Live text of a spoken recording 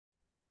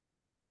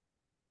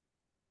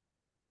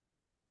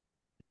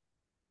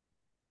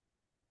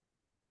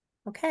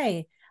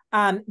Okay.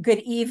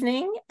 Good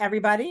evening,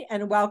 everybody,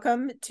 and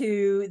welcome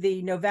to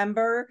the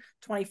November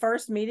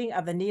 21st meeting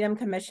of the Needham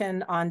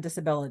Commission on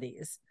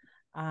Disabilities.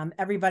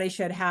 Everybody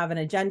should have an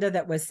agenda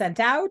that was sent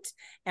out,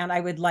 and I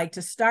would like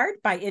to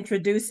start by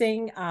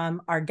introducing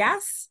our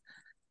guests.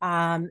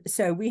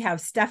 So we have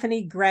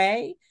Stephanie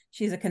Gray.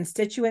 She's a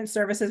constituent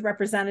services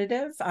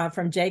representative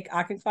from Jake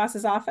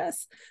Auchincloss's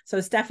office. So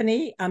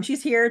Stephanie,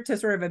 she's here to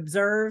sort of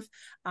observe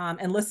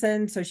and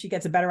listen so she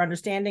gets a better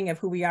understanding of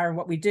who we are and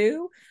what we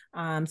do.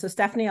 So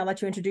Stephanie, I'll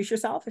let you introduce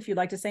yourself if you'd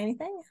like to say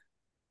anything.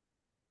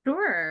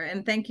 Sure.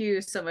 And thank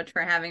you so much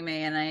for having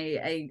me. And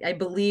I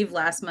believe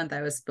last month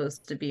I was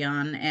supposed to be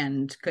on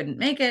and couldn't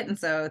make it. And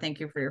so thank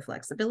you for your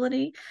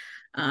flexibility.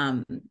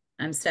 Um,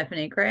 I'm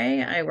Stephanie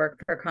Gray. I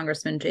work for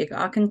Congressman Jake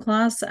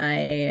Auchincloss.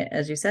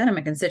 As you said, I'm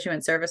a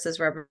constituent services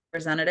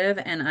representative,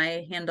 and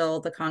I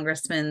handle the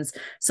Congressman's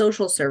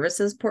social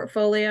services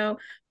portfolio,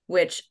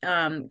 which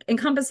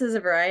encompasses a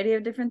variety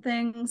of different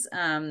things.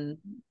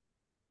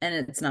 And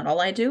it's not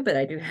all I do, but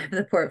I do have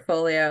the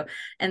portfolio.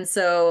 And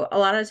so a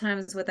lot of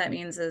times what that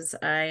means is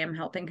I am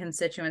helping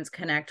constituents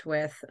connect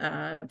with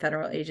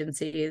federal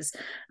agencies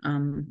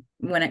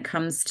when it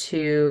comes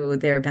to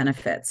their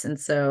benefits. And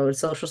so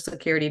Social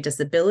Security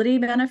disability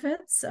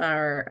benefits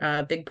are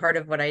a big part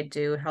of what I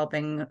do,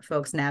 helping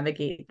folks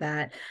navigate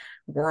that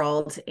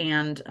world,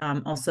 and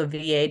also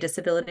VA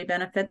disability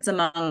benefits,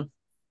 among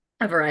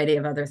a variety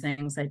of other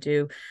things I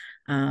do.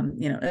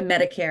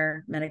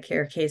 Medicare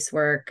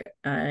casework.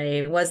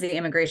 I was the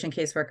immigration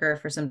caseworker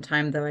for some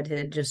time, though I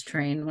did just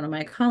train one of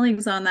my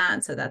colleagues on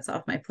that, so that's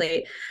off my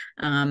plate.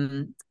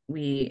 I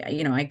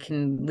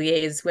can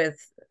liaise with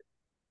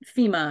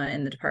FEMA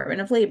and the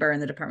Department of Labor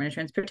and the Department of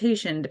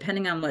Transportation,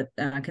 depending on what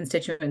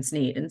constituents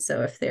need. And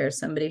so if there's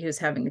somebody who's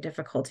having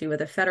difficulty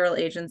with a federal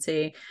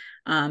agency,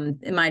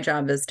 my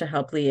job is to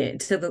help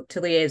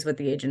liaise with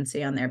the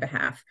agency on their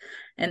behalf.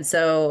 And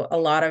so a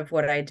lot of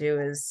what I do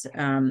is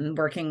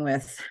working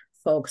with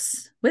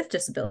folks with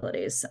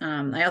disabilities.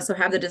 I also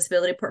have the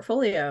disability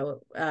portfolio,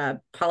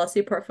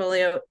 policy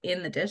portfolio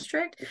in the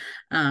district.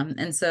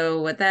 And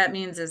so what that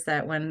means is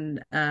that when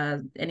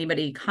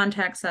anybody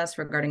contacts us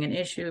regarding an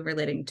issue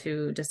relating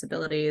to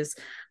disabilities,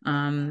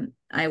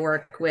 I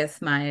work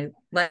with my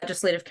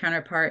legislative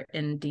counterpart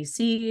in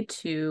DC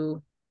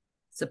to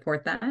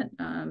support that,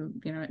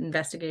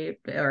 investigate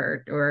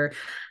or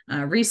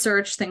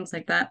research, things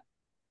like that.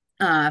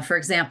 For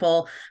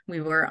example,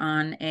 we were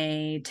on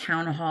a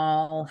town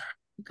hall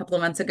a couple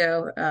of months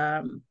ago.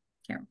 Can't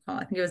recall.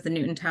 I think it was the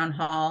Newton Town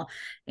Hall,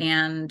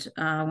 and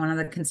one of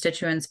the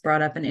constituents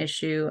brought up an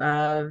issue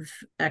of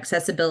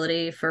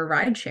accessibility for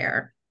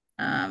rideshare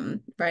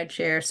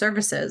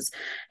services.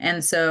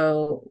 And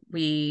so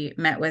we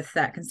met with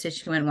that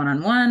constituent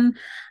one-on-one,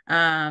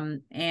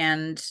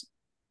 and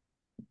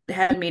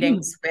had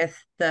meetings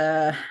with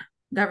the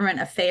government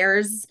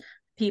affairs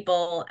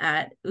people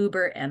at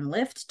Uber and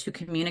Lyft to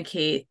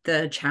communicate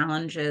the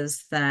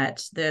challenges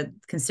that the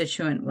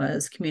constituent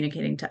was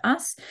communicating to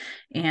us.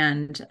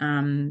 And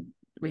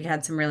we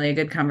had some really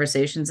good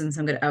conversations and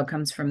some good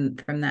outcomes from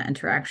that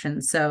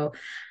interaction. So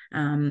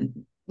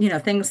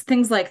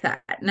things like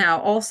that.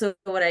 Now, also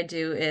what I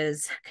do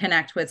is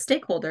connect with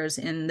stakeholders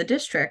in the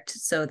district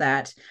so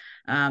that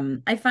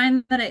I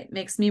find that it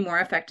makes me more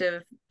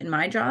effective in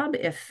my job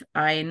if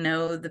I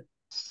know the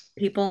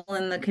people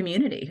in the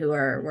community who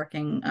are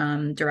working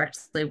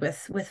directly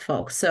with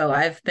folks. So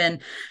when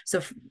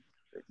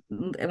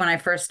I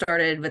first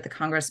started with the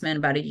congressman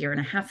about a year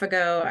and a half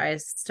ago, I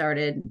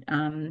started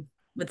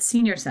with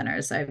senior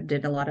centers. I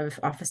did a lot of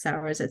office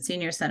hours at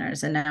senior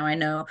centers, and now I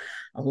know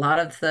a lot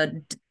of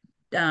the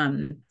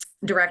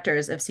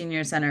directors of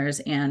senior centers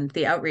and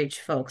the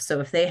outreach folks. So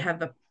if they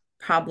have a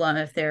problem,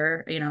 if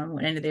they're,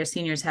 when any of their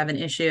seniors have an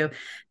issue,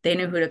 they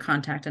know who to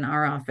contact in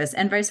our office,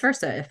 and vice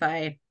versa. If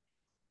I've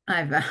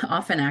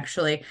often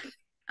actually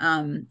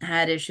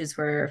had issues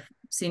where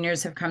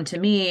seniors have come to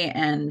me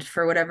and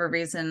for whatever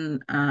reason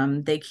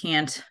they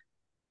can't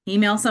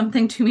email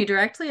something to me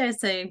directly, I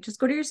say, just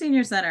go to your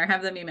senior center,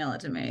 have them email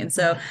it to me. And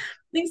so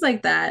things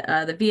like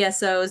that, the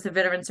VSOs, the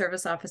veteran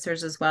service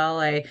officers as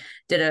well. I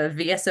did a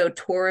VSO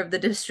tour of the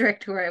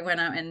district where I went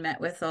out and met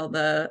with all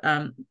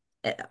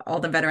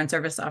the veteran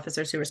service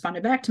officers who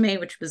responded back to me,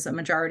 which was a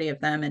majority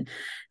of them. And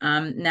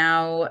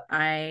now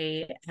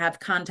I have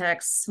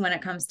contacts when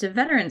it comes to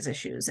veterans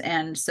issues.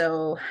 And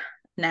so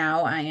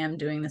now I am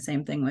doing the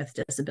same thing with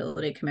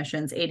disability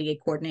commissions, ADA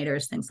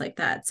coordinators, things like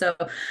that. So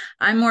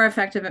I'm more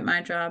effective at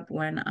my job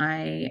when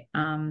I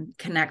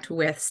connect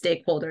with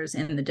stakeholders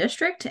in the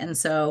district. And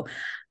so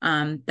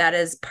that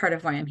is part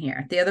of why I'm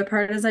here. The other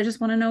part is I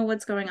just want to know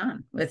what's going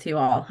on with you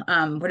all.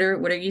 What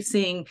are you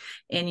seeing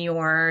in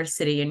your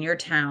city, in your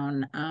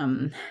town?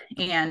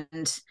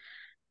 And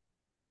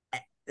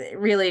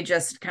really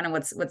just kind of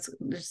what's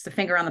just the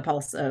finger on the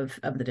pulse of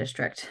the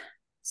district.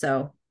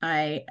 So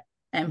I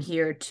am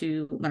here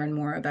to learn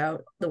more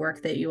about the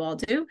work that you all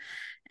do.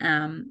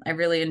 I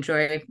really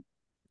enjoy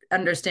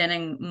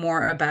understanding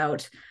more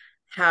about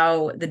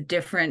how the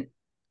different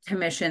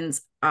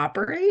commissions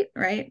operate,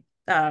 right?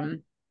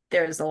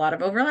 there's a lot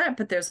of overlap,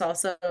 but there's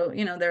also,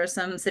 there are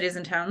some cities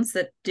and towns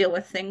that deal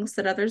with things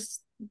that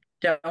others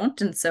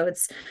don't. And so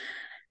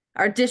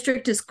our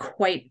district is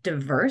quite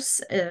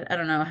diverse. I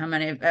don't know how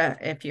many,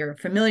 if you're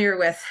familiar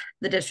with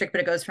the district,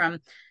 but it goes from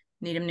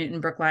Needham, Newton,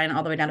 Brookline,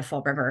 all the way down to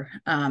Fall River.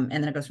 And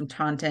then it goes from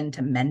Taunton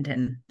to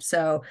Mendon.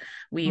 So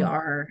we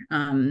are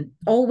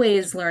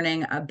always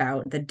learning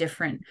about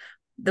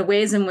the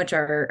ways in which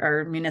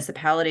our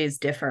municipalities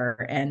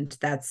differ. And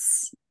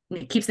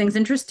it keeps things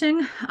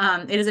interesting.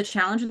 It is a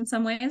challenge in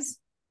some ways,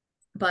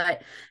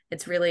 but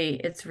it's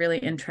really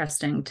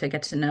interesting to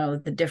get to know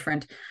the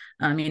different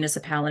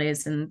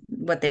municipalities and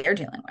what they are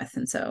dealing with.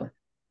 And so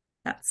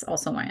that's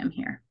also why I'm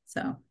here.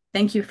 So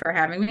thank you for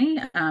having me.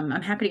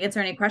 I'm happy to answer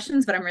any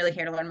questions, but I'm really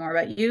here to learn more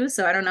about you.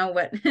 So I don't know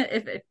what,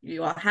 if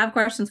you all have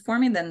questions for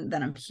me, then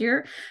I'm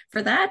here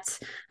for that.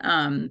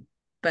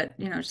 But,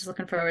 just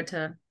looking forward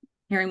to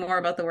hearing more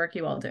about the work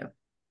you all do.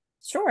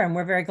 Sure. And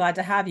we're very glad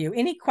to have you.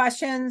 Any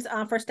questions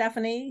for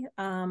Stephanie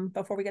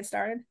before we get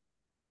started?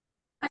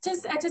 I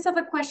just have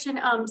a question,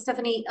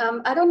 Stephanie.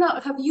 I don't know,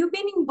 have you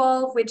been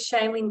involved with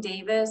Shailene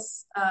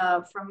Davis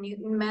from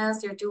Newton,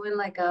 Mass? They're doing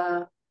like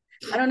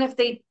I don't know if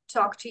they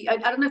talk to you. I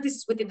don't know if this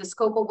is within the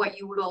scope of what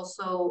you would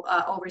also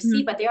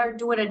oversee, but they are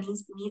doing a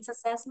needs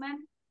assessment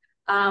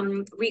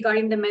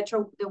regarding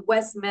the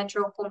West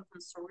Metro Home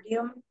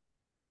Consortium.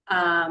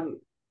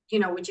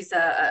 Which is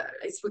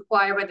it's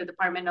required by the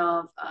Department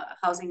of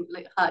Housing,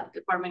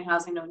 Department of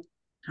Housing and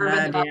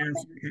Urban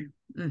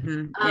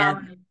Development. Yeah.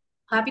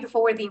 Happy to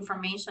forward the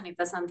information if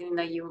that's something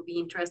that you would be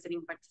interested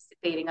in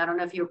participating. I don't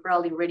know if you've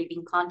probably already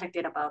been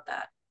contacted about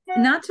that.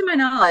 Not to my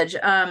knowledge.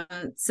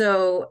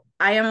 So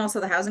I am also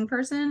the housing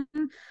person.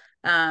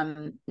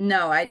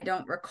 No, I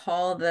don't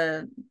recall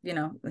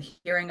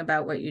hearing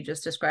about what you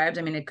just described.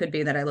 I mean, it could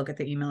be that I look at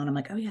the email and I'm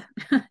like, oh yeah.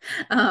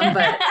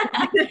 But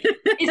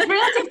it's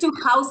relative to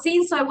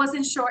housing, so I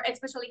wasn't sure,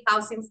 especially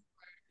housing,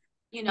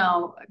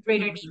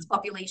 greater needs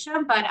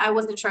population, but I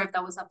wasn't sure if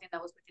that was something that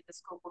was within the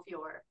scope of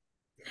your.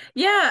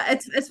 Yeah,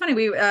 it's funny.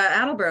 We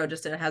Attleboro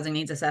just did a housing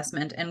needs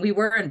assessment, and we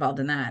were involved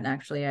in that.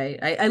 Actually,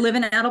 I live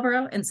in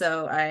Attleboro, and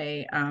so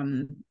I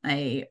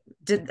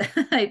did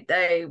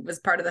I was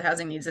part of the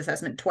housing needs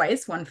assessment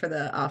twice, one for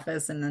the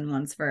office and then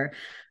once for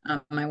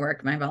my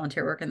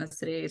volunteer work in the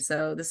city.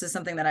 So this is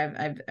something that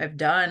I've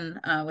done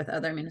with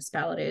other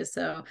municipalities.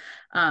 So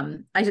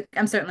I'm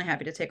certainly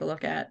happy to take a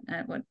look at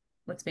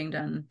what's being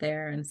done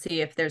there and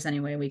see if there's any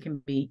way we can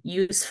be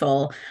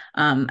useful.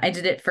 I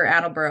did it for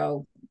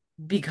Attleboro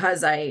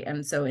because I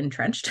am so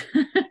entrenched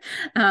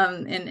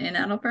in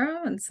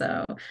Attleboro. And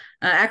so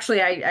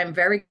actually, I'm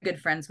very good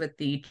friends with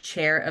the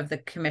chair of the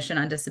Commission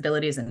on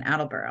Disabilities in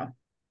Attleboro.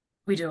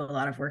 We do a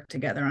lot of work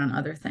together on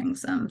other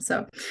things.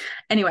 So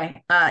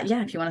anyway,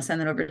 yeah, if you want to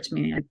send that over to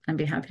me, I'd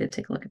be happy to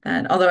take a look at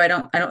that. Although I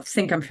don't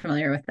think I'm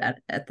familiar with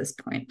that at this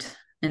point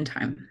in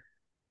time.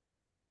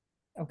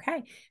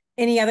 Okay.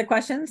 Any other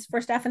questions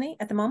for Stephanie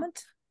at the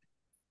moment?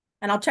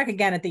 And I'll check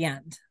again at the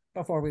end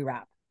before we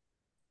wrap.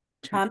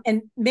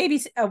 And maybe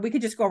we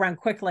could just go around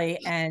quickly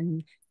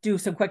and do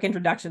some quick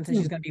introductions since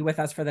she's going to be with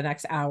us for the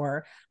next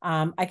hour.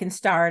 I can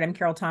start. I'm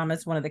Carol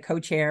Thomas, one of the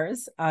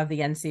co-chairs of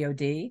the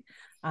NCOD.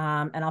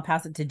 And I'll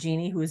pass it to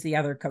Jeannie, who is the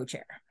other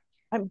co-chair.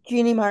 I'm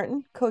Jeannie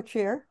Martin,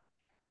 co-chair.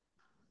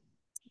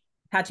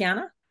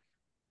 Tatiana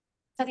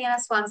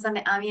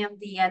Swanson. I am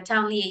the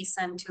town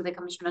liaison to the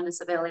Commission on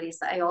Disabilities.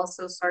 I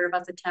also serve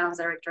as the town's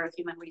director of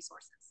human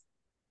resources.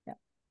 Yeah.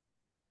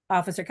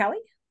 Officer Kelly.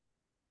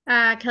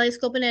 Kelly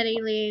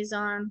Scolpinetti,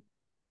 liaison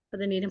for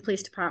the Needham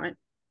Police Department.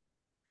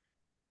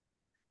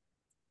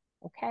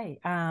 Okay.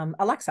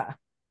 Alexa.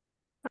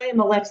 I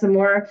am Alexa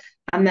Moore.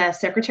 I'm the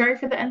secretary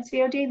for the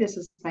NCOD. This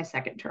is my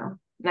second term.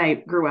 And I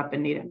grew up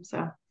in Needham,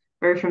 so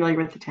very familiar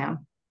with the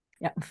town.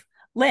 Yeah.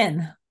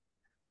 Lynn.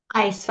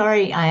 Hi,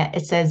 sorry,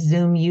 it says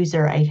Zoom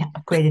user. I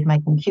upgraded my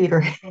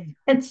computer.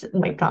 It's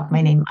wiped off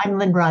my name. I'm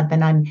Lynn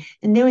Rodman. I'm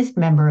the newest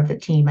member of the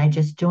team. I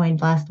just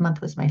joined last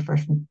month, was my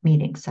first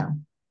meeting, so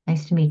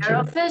nice to meet you.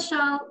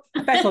 Official.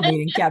 Special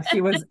meeting. Yeah,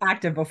 she was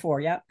active before.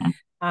 Yep.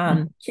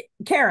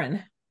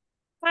 Karen.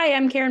 Hi,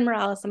 I'm Karen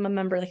Morales. I'm a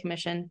member of the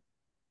commission.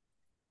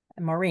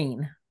 And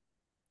Maureen.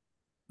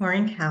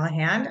 Maureen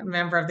Callahan, a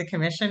member of the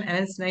commission, and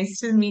it's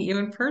nice to meet you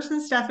in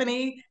person,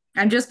 Stephanie.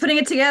 I'm just putting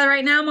it together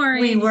right now,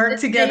 Maureen. We work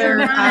together.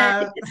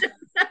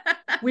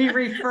 We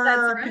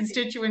refer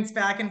constituents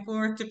back and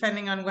forth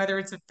depending on whether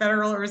it's a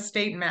federal or a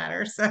state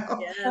matter. So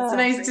it's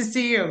nice to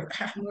see you.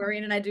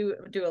 Maureen and I do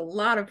a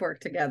lot of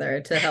work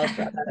together to help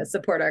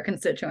support our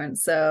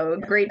constituents. So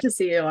great to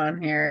see you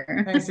on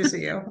here. Nice to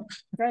see you.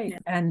 Great.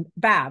 And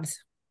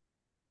Babs.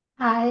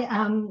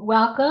 Hi,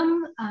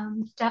 welcome,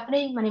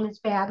 Stephanie. My name is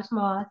Babs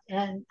Moss,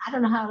 and I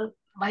don't know how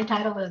my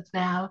title is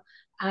now.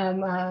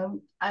 I'm a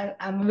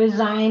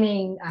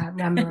resigning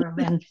member of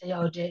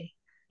NCOD.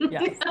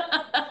 Yes.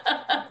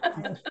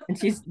 And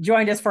she's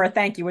joined us for a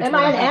thank you. Am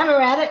I an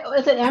emeritus?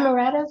 Is it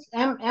emeritus?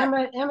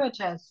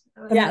 Emeritus.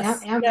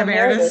 Yes.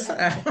 Emeritus.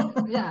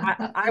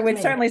 Yeah. I would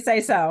certainly say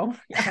so.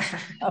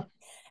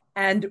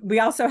 And we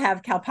also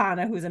have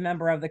Kalpana, who's a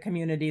member of the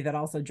community that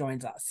also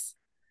joins us.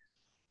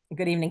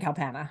 Good evening,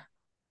 Kalpana.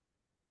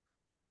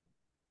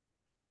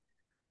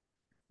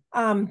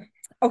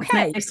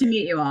 Okay. Nice to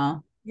meet you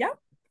all. Yep.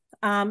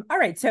 All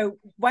right. So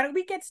why don't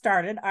we get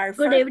started?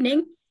 Good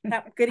evening.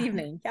 Good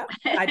evening. Yep.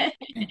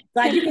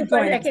 Glad you could for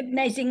join us.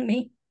 recognizing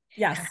me.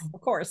 Yes,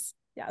 of course.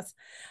 Yes.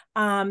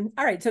 All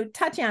right. So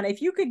Tatiana,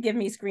 if you could give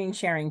me screen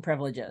sharing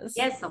privileges.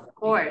 Yes, of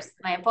course.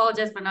 I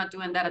apologize for not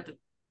doing that at the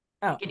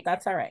beginning.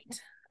 That's all right.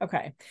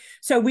 Okay.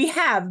 So we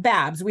have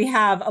Babs. We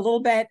have a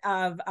little bit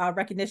of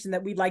recognition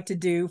that we'd like to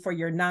do for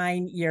your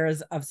 9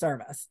 years of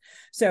service.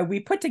 So we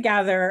put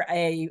together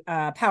a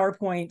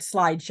PowerPoint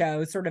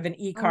slideshow, sort of an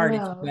e-card,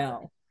 if you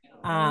will.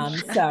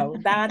 So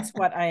that's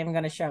what I am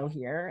going to show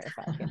here. If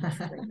I can just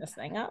bring this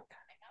thing up.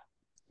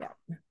 Yeah.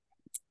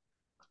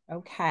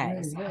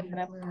 Okay. So I'm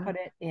going to put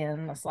it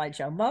in the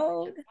slideshow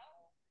mode,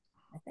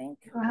 I think.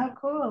 Oh, how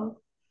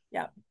cool.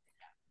 Yep.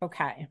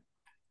 Okay.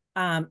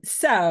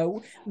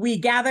 So we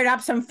gathered up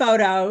some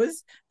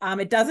photos.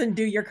 It doesn't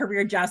do your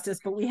career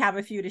justice, but we have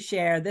a few to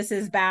share. This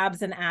is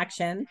Babs in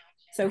action.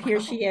 So here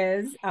she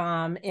is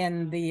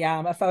in the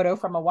a photo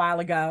from a while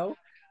ago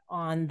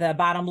on the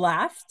bottom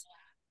left.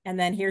 And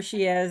then here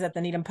she is at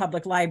the Needham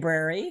Public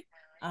Library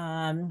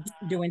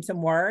doing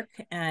some work.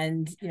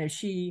 And, you know,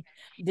 she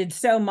did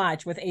so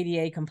much with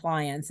ADA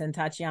compliance and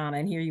Tatiana.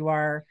 And here you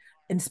are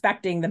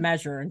inspecting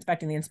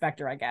the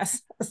inspector, I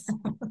guess.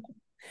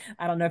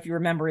 I don't know if you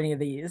remember any of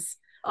these.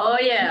 Oh,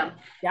 yeah.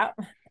 Yep.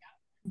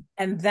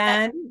 And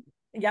then,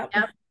 yep.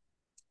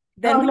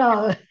 Then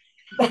no.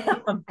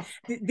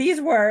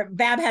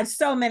 Bab had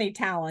so many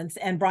talents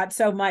and brought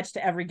so much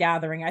to every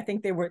gathering. I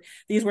think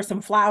these were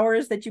some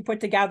flowers that you put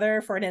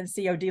together for an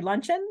NCOD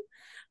luncheon.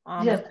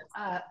 Yes,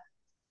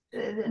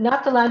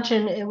 not the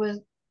luncheon. It was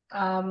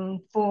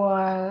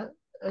for.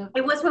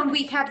 It was when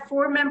we had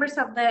 4 members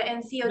of the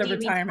NCOD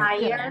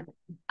retire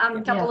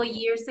a couple of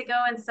years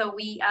ago, and so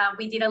we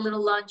did a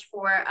little lunch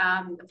for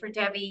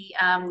Debbie,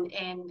 and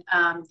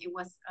it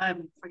was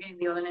forgetting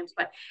the other names,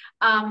 but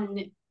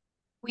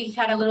we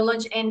had a little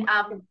lunch, and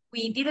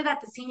we did it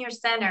at the senior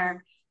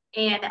center,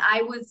 and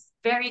I was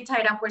very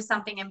tied up with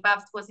something, and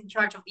Babs was in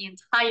charge of the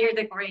entire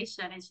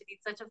decoration, and she did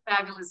such a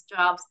fabulous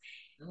job,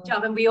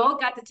 and we all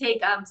got to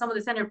take some of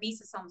the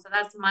centerpieces home. So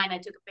that's mine. I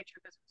took a picture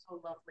because it was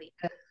so lovely.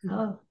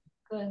 Oh.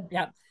 Good.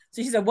 Yeah.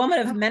 So she's a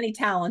woman of many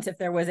talents, if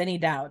there was any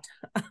doubt.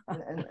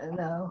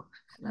 No.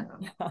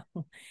 All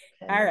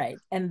right.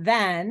 And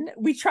then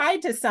we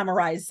tried to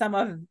summarize some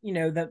of, you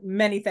know, the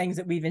many things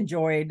that we've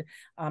enjoyed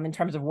in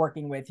terms of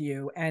working with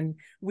you. And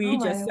we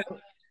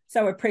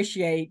so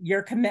appreciate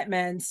your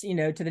commitments, you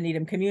know, to the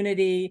Needham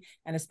community,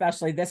 and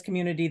especially this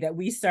community that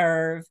we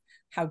serve,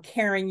 how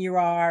caring you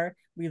are.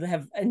 We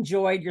have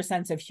enjoyed your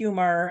sense of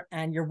humor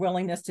and your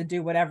willingness to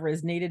do whatever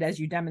is needed, as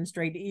you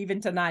demonstrate even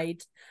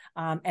tonight,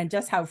 and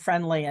just how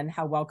friendly and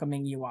how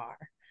welcoming you are.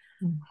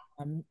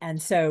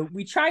 And so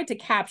we tried to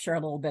capture a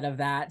little bit of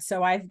that.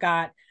 So I've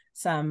got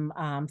some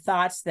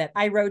thoughts that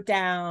I wrote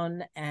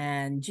down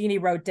and Jeannie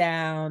wrote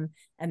down,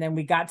 and then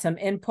we got some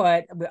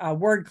input, a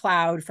word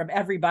cloud from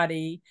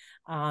everybody.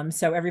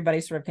 So everybody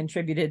sort of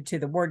contributed to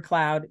the word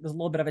cloud. It was a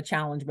little bit of a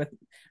challenge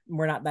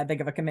we're not that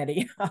big of a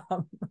committee.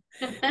 Oh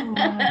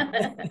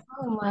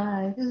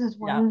my, this is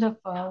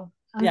wonderful.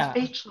 I'm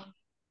speechless.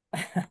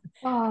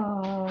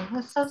 Oh,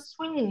 that's so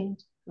sweet.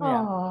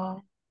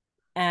 Oh.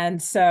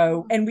 And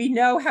so, and we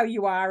know how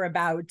you are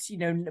about, you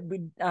know,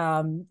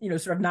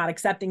 sort of not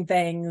accepting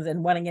things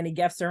and wanting any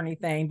gifts or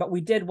anything, but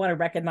we did want to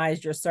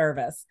recognize your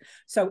service.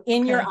 So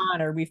in your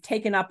honor, we've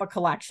taken up a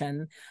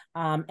collection,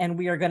 and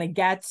we are going to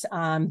get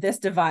this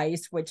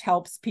device, which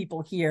helps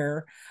people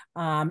hear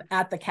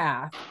at the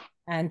CAF.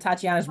 And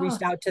Tatiana's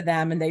reached out to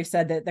them, and they've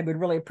said that they would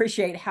really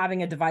appreciate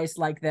having a device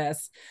like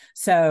this.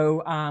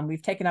 So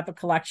we've taken up a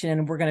collection,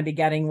 and we're going to be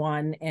getting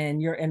one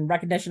in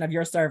recognition of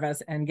your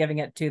service and giving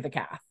it to the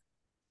CAF.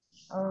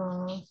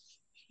 Oh,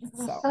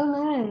 that's so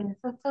nice.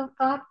 That's so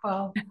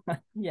thoughtful.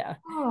 Yeah.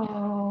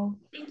 Oh,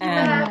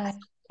 thank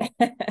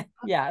you.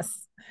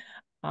 Yes.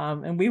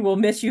 And we will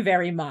miss you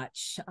very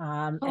much.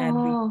 And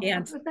we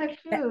can't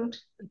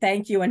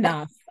thank you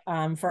enough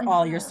for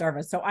all your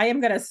service. So I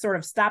am going to sort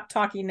of stop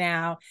talking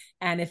now.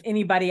 And if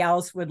anybody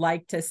else would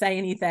like to say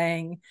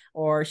anything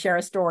or share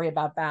a story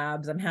about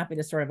Babs, I'm happy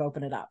to sort of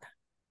open it up.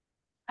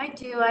 I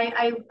do.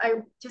 I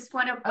just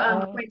want to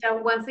point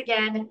out once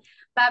again,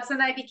 Babs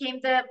and I became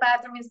the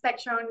bathroom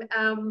inspection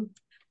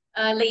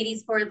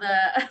ladies for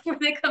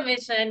the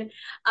commission.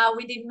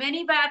 We did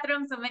many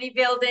bathrooms and many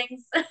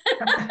buildings.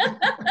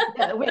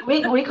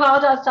 we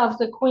called ourselves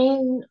the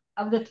queen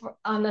of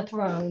on the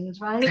thrones,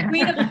 right? The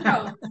queen of the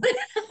thrones.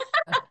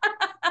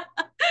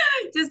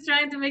 Just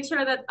trying to make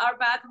sure that our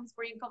bathrooms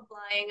were in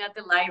complying at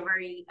the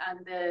library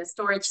and the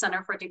storage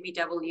center for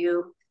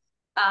DBW.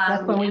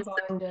 That's when we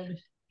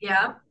bonded.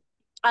 Yeah,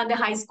 and the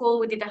high school,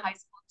 we did the high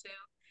school too.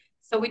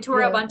 So we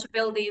toured a bunch of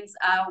buildings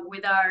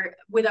with our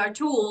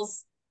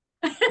tools.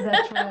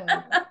 That's right.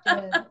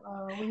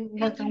 We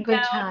had some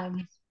good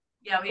times.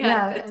 Yeah, we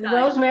had a good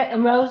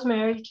time.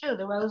 Rosemary too.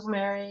 The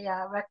Rosemary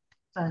Rec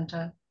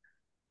Center.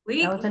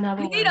 We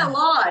did a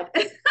lot.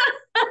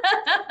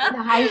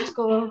 The high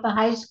school, the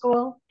high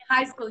school.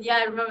 High school, yeah,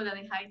 I remember that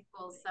in high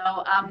school.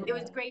 So it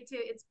was great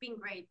it's been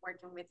great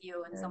working with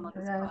you and some of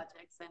these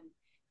projects and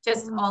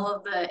just all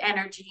of the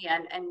energy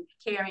and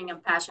caring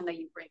and passion that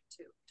you bring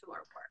to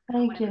our work.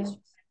 Thank you.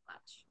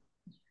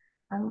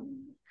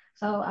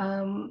 So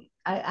much.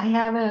 I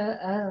have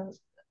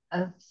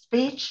a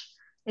speech.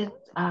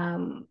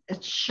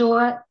 It's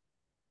short,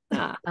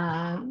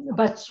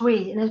 but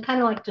sweet, and it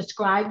kind of like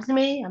describes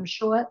me. I'm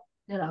short,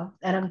 and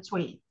I'm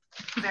sweet.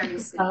 Very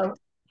sweet. So,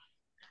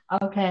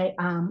 okay.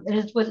 It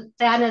is with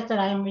sadness that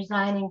I am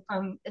resigning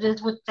from. It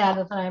is with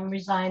sadness that I am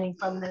resigning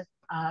from this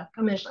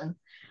commission.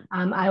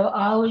 I will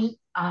always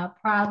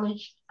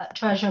proudly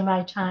treasure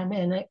my time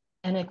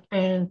and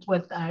experience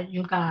with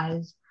you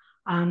guys.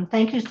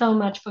 Thank you so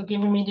much for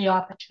giving me the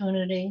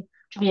opportunity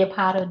to be a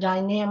part of a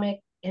dynamic,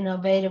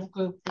 innovative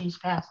group these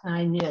past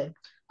 9 years.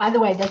 By the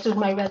way, this is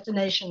my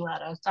resignation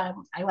letter. So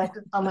I liked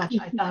it so much,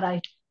 I thought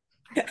I'd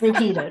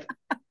repeat it.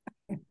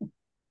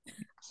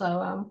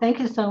 So thank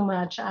you so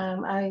much.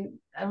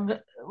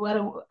 What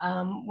a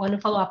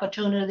wonderful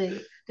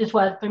opportunity this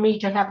was for me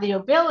to have the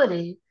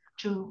ability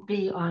to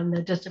be on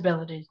the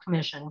Disabilities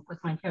Commission with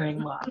my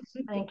hearing loss.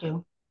 Thank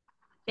you.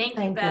 Thank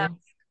you.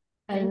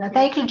 And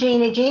thank you,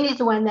 Jeannie. Jeannie's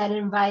the one that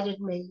invited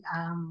me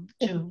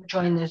to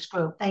join this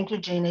group. Thank you,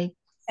 Jeannie.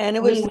 And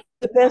it was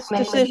the best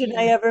decision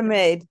I ever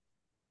made.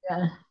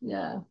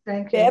 Yeah.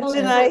 Thank you. Babs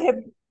and I have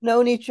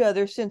known each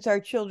other since our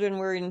children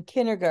were in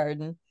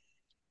kindergarten.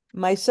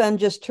 My son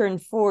just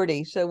turned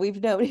 40, so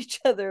we've known each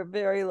other a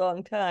very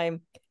long time.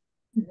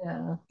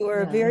 Yeah. You are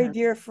a very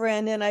dear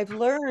friend, and I've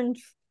learned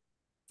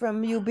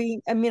from you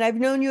I've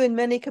known you in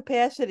many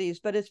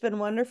capacities, but it's been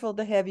wonderful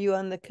to have you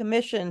on the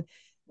commission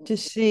to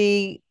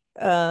see,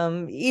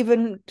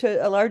 even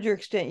to a larger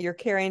extent, your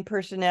caring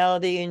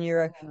personality and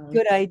your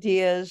good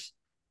ideas.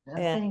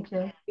 Thank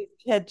you. You've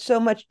had so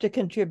much to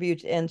contribute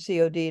to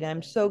NCOD, and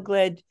I'm so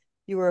glad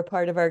you were a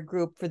part of our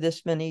group for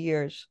this many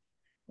years.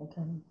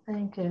 Okay,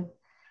 thank you.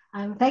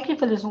 Thank you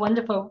for this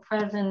wonderful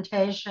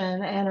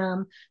presentation,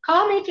 and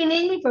call me if you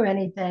need me for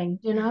anything,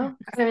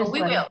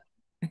 Seriously. We will.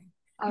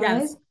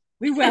 Yes,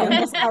 we will.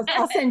 And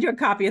I'll send you a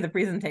copy of the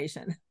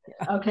presentation.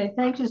 Yeah. Okay,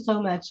 thank you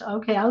so much.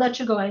 Okay, I'll let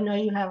you go. I know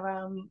you have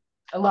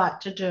a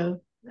lot to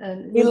do.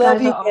 And we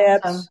love you,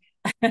 Babs.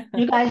 Awesome.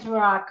 You guys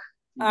rock.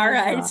 All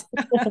right.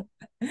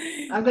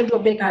 I'm going to do a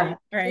big hug. All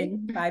right.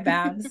 Bye,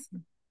 Babs.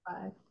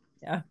 Bye.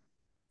 Yeah.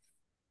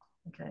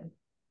 Okay.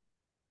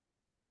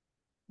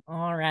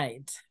 All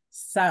right.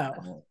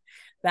 So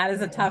that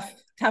is a tough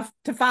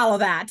to follow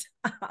that.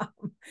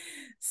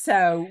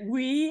 So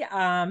we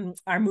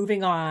are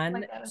moving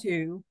on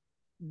to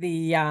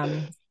the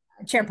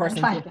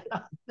chairperson.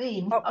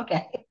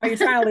 Okay. Are you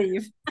trying to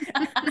leave?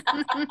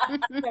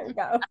 There we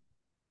go.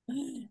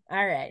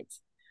 All right.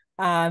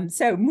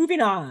 So moving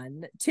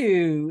on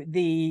to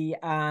the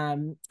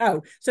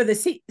so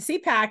the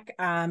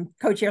CPAC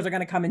co-chairs are going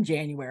to come in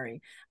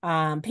January,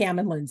 Pam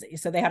and Lindsay.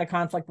 So they had a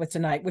conflict with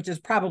tonight, which is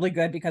probably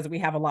good because we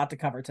have a lot to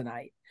cover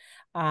tonight.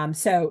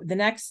 So the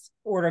next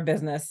order of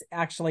business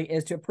actually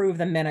is to approve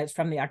the minutes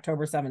from the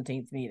October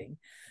 17th meeting.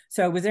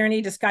 So was there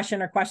any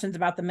discussion or questions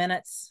about the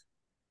minutes?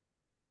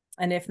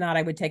 And if not,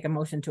 I would take a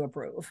motion to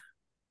approve.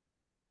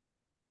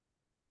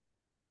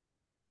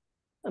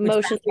 A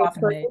motion to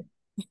approve.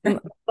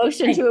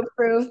 Motion to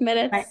approve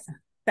minutes.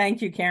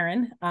 Thank you,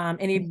 Karen.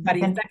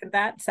 Anybody second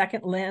that?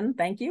 Second, Lynn.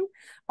 Thank you.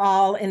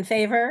 All in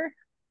favor?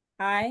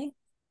 Aye.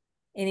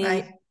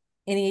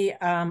 Any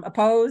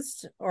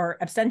opposed or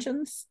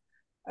abstentions?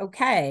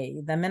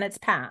 Okay, the minutes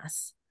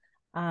pass.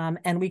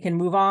 And we can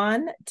move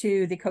on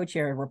to the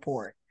co-chair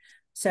report.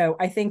 So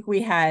I think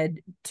we had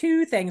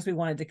two things we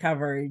wanted to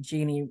cover,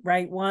 Jeannie,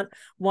 right?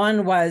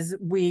 One was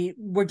we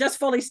were just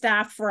fully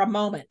staffed for a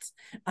moment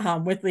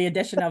with the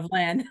addition of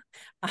Lynn.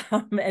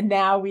 And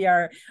now we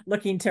are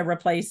looking to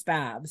replace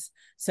Babs.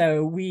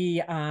 So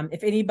we,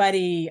 if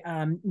anybody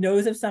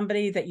knows of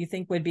somebody that you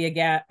think would be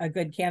a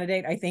good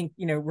candidate, I think,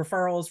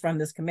 referrals from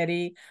this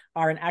committee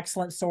are an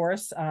excellent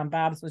source.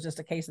 Babs was just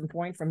a case in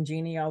point from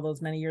Jeannie all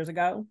those many years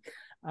ago.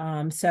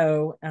 And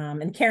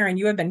Karen,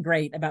 you have been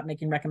great about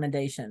making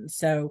recommendations.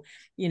 So,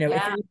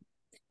 if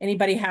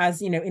anybody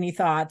has, any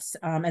thoughts,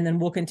 and then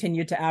we'll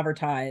continue to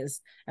advertise.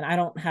 And I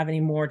don't have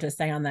any more to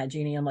say on that,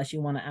 Jeannie, unless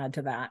you want to add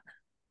to that.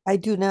 I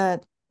do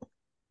not.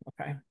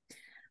 Okay.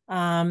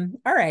 All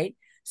right.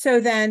 So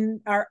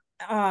then our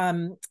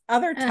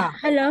other topic.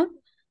 Hello.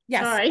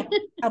 Yes. Sorry.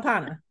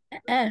 Alpana.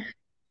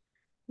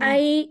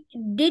 I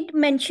did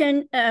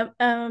mention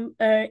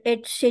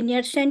at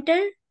Senior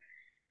Center,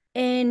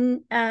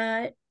 and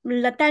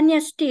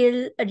Latanya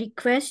still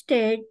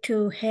requested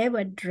to have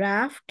a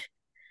draft,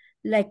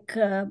 like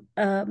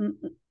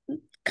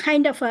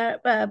kind of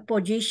a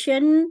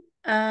position.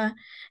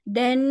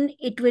 Then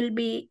it will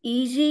be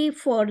easy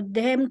for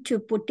them to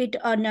put it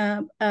on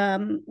a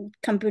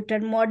computer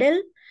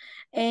model.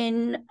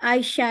 And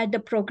Aisha, the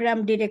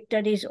program director,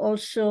 is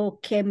also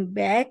came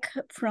back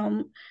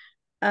from,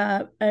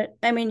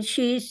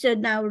 she's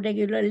now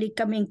regularly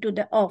coming to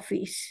the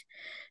office.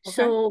 Okay.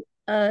 So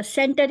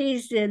center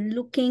is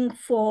looking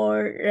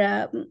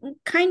for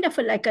kind of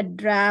like a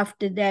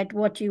draft that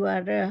what you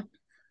are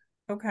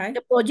okay,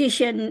 the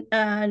position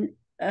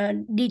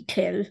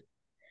detail,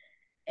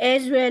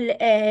 as well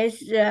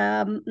as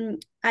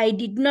I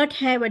did not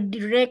have a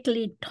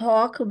directly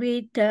talk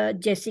with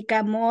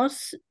Jessica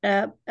Moss,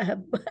 daughter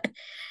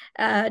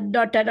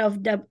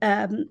of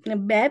the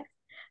Beth,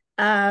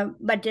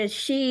 but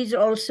she is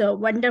also a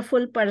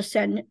wonderful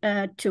person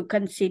to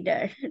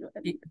consider.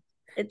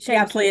 She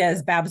absolutely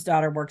is. Bab's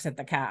daughter works at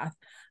the Cath.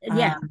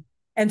 Yeah.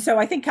 And so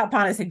I think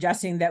Kalpana is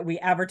suggesting that we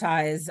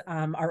advertise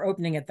our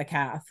opening at the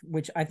Cath,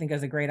 which I think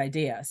is a great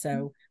idea.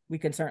 So we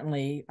could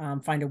certainly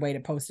find a way to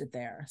post it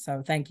there.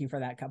 So thank you for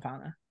that,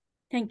 Kalpana.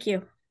 Thank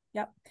you.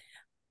 Yep.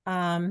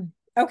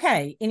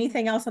 Okay.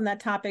 Anything else on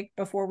that topic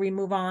before we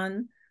move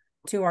on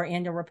to our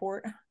annual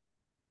report?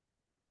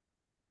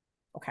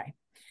 Okay.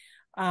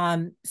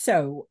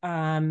 So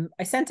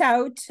I sent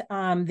out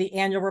the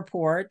annual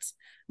report.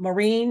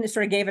 Maureen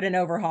sort of gave it an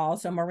overhaul.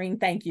 So Maureen,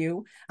 thank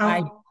you.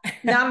 Not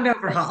an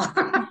overhaul.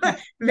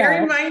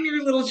 Very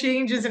minor little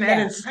changes and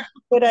edits.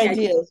 Good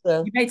ideas,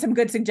 though. You made some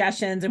good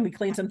suggestions and we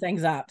cleaned some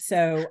things up.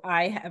 So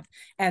I have,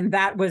 and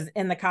that was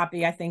in the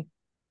copy, I think.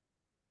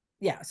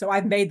 Yeah, so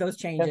I've made those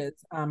changes,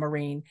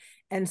 Maureen.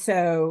 And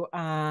so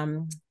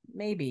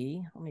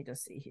maybe, let me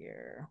just see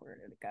here. Where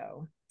did it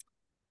go?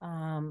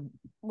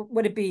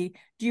 Would it be,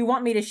 do you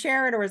want me to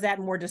share it or is that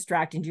more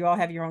distracting? Do you all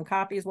have your own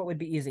copies? What would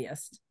be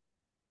easiest?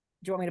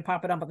 Do you want me to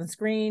pop it up on the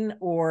screen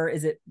or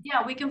is it?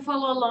 Yeah, we can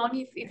follow along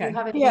if you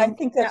have it. Yeah, I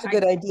think that's a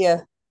good idea.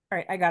 All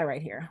right, I got it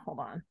right here. Hold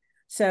on.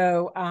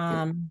 So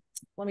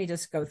let me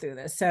just go through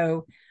this.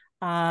 So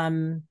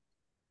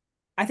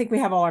I think we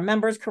have all our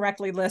members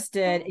correctly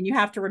listed, and you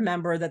have to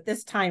remember that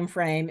this time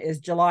frame is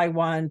July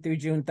 1 through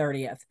June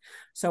 30th.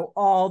 So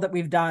all that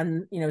we've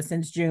done,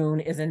 since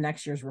June is in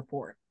next year's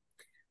report.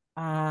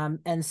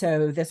 And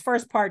so this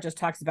first part just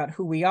talks about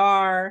who we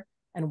are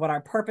and what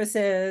our purpose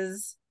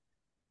is.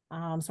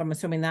 So I'm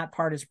assuming that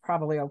part is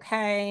probably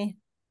okay.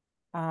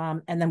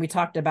 And then we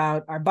talked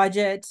about our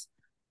budget.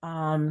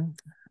 And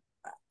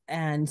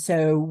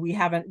so we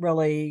haven't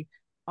really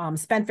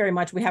spent very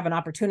much. We have an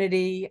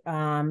opportunity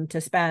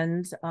to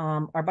spend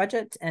our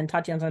budget, and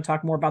Tatiana's going to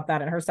talk more about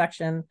that in her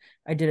section.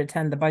 I did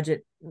attend the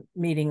budget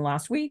meeting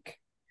last week.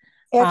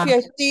 Actually,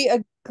 I see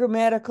a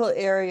grammatical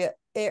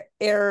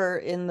error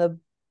in the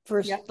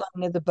first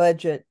line of the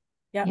budget.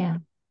 Yeah.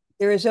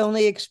 There is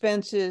only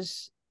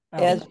expenses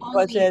as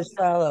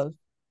follows.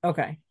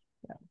 Okay.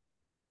 Yeah.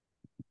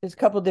 There's a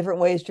couple different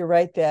ways to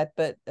write that,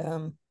 but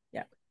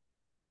yeah.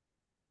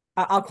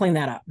 I'll clean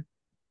that up.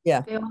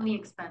 Yeah. The only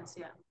expense,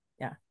 yeah.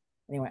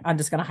 Anyway, I'm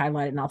just going to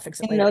highlight it and I'll fix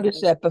it later. I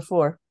noticed that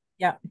before.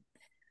 Yeah.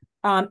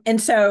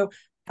 And so,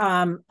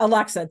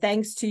 Alexa,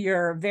 thanks to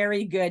your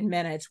very good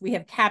minutes, we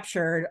have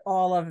captured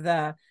all of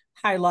the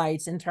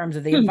highlights in terms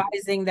of the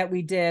advising that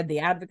we did, the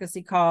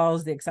advocacy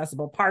calls, the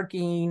accessible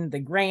parking, the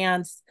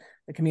grants,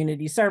 the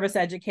community service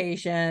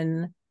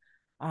education,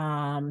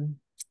 a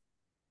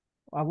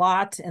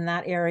lot in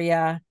that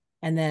area.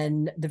 And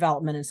then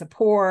development and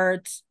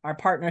support, our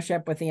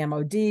partnership with the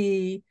MOD,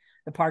 the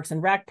Parks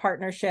and Rec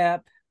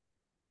partnership.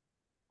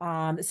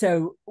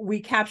 So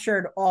we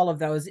captured all of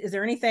those. Is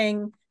there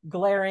anything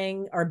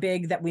glaring or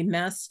big that we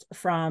missed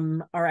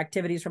from our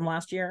activities from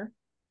last year?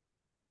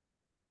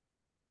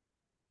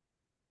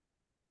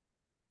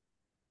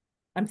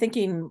 I'm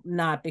thinking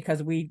not,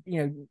 because we,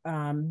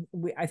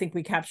 I think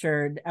we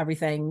captured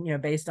everything,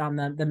 based on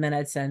the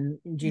minutes, and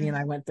Jeannie and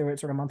I went through it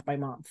sort of month by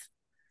month.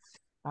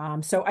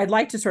 So I'd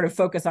like to sort of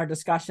focus our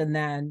discussion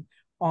then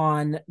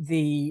on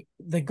the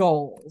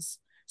goals.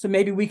 So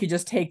maybe we could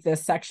just take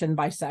this section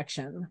by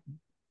section.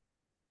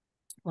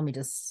 Let me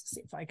just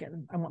see if I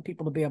can, I want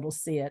people to be able to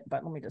see it,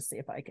 but let me just see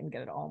if I can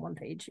get it all on one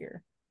page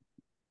here.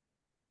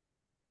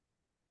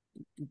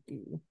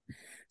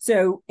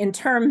 So in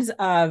terms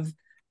of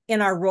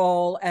in our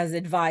role as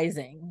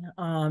advising,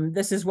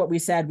 this is what we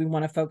said we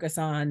want to focus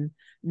on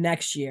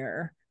next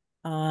year,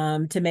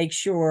 to make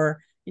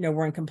sure,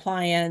 we're in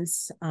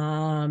compliance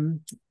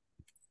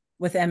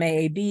with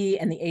MAAB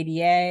and the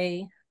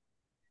ADA.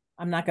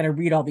 I'm not going to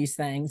read all these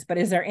things, but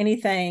is there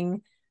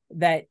anything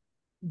that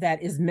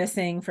is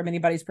missing from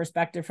anybody's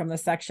perspective from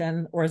this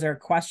section, or is there a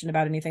question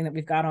about anything that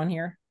we've got on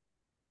here?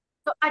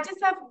 So I just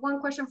have one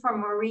question for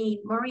Maureen.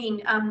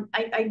 Maureen,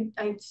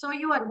 I saw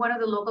you at one of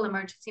the local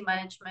emergency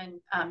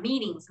management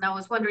meetings, and I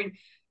was wondering,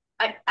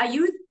 are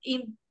you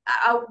in?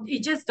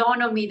 It just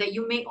dawned on me that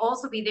you may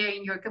also be there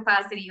in your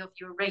capacity of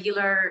your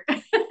regular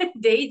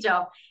day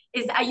job.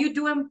 Are you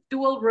doing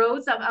dual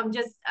roles? I'm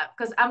just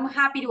because I'm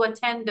happy to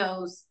attend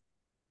those.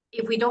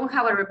 If we don't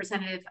have a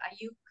representative, are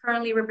you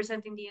currently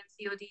representing the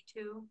NCOD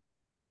too?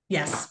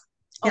 Yes.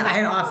 Yeah, I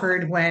had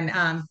offered when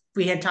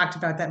we had talked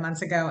about that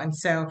months ago. And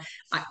so,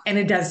 and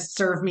it does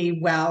serve me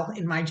well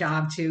in my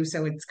job too.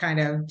 So it's kind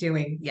of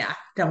doing,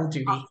 double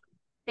duty. Awesome.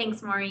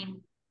 Thanks,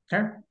 Maureen.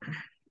 Sure.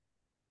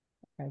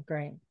 Okay,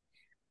 great.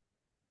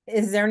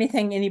 Is there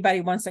anything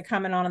anybody wants to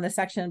comment on in this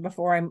section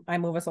before I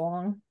move us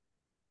along?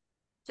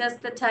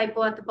 Just the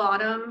typo at the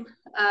bottom,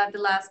 the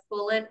last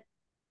bullet.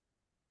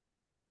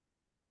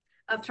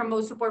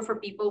 promote support for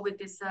people with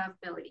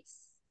disabilities.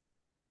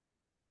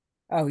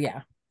 Oh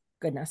yeah,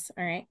 goodness.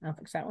 All right, I'll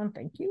fix that one.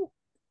 Thank you.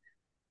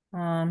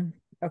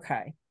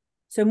 Okay.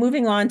 So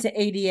moving on to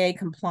ADA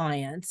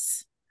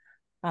compliance.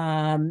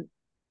 You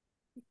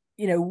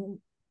know,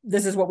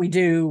 this is what we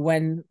do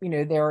when, you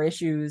know, there are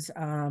issues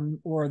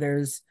or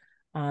there's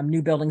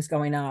new buildings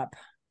going up.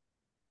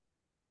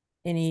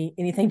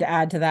 Anything to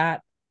add to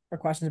that or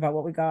questions about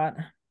what we got?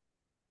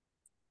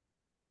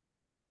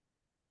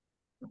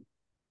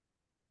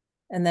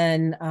 And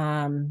then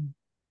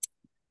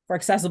for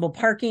accessible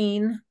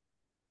parking,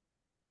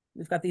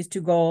 we've got these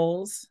two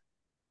goals.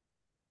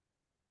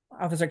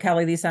 Officer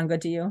Kelly, these sound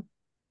good to you?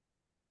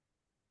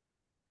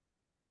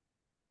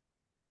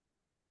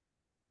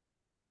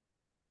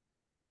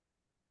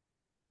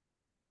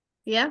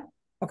 Yeah.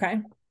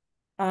 Okay.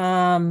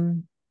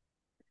 Then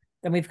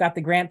we've got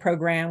the grant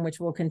program, which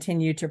we'll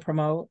continue to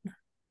promote.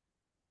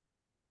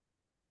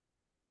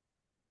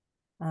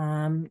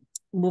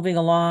 Moving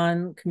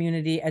along,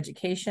 community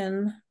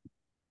education.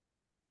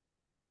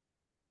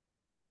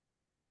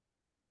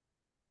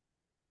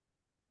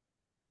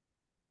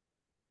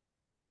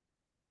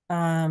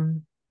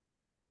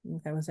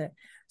 That was it.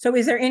 So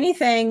is there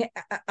anything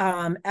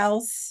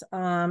else,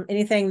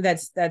 anything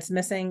that's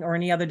missing or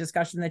any other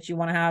discussion that you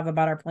want to have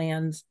about our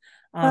plans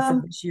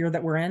for this year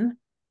that we're in?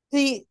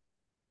 The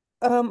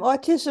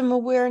autism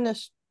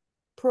awareness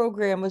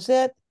program, was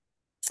that,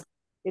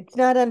 it's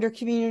not under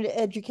community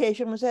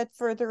education, was that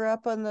further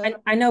up on the?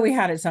 I know we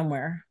had it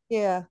somewhere.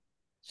 Yeah,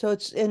 so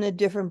it's in a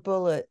different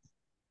bullet,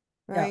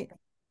 right? Yeah.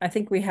 I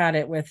think we had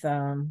it with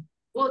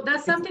well,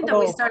 that's something that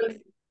we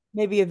started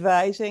maybe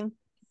advising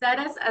that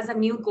as a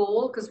new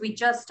goal, because we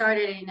just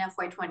started in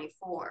FY24.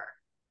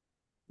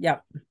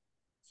 Yep.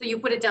 So you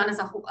put it down as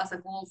a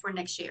goal for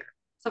next year.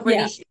 So for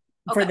this year.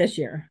 Okay. For this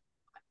year.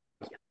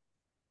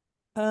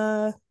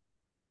 So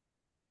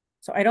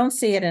I don't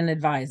see it in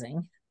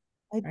advising.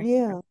 Right?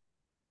 Yeah.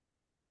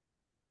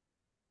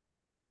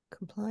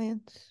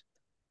 Compliance.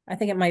 I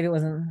think it maybe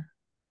wasn't.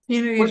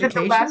 Was it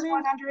the last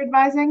one under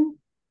advising?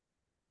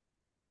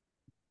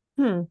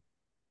 No,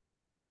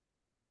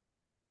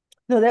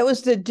 that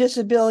was the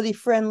disability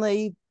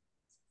friendly.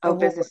 Oh,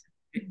 business.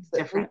 It's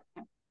different.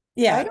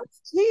 Yeah. I don't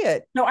see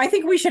it. No, I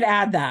think we should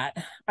add that.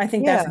 I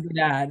think that's a good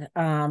add.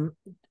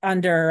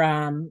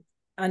 Under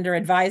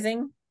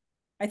advising,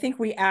 I think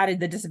we added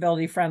the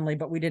disability friendly,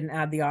 but we didn't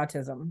add the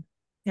autism.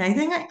 Yeah, I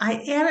think I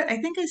added, I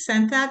think I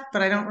sent that,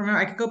 but I don't remember.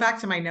 I could go back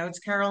to my notes,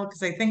 Carol,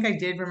 because I think I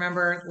did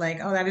remember like,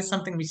 oh, that is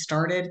something we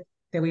started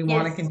that we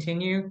want to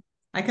continue.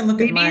 I can look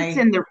Maybe at my. it's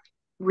in the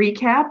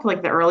recap,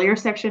 like the earlier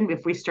section,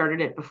 if we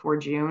started it before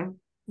June.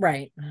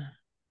 Right.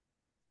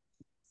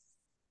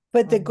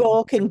 But the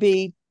goal can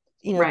be,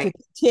 you know, to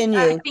continue.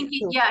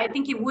 I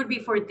think it would be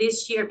for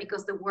this year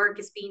because the work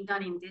is being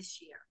done in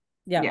this year.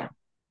 Yeah.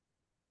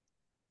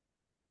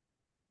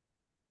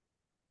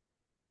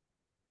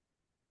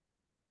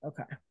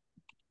 Okay.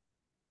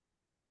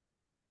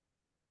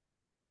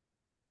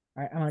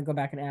 All right, I'm gonna go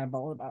back and add a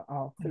bullet about,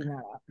 I'll clean that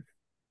up.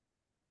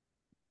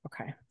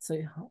 Okay, so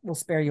we'll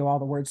spare you all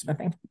the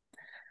wordsmithing.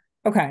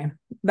 Okay,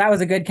 that was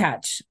a good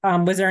catch.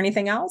 Was there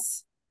anything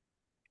else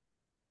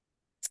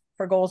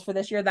for goals for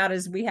this year? That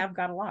is, we have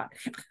got a lot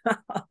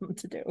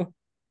to do.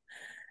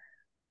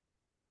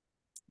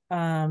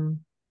 All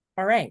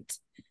right.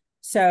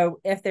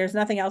 So if there's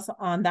nothing else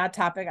on that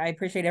topic, I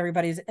appreciate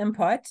everybody's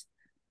input.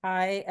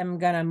 I am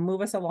gonna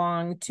move us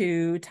along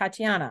to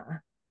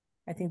Tatiana.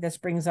 I think this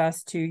brings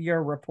us to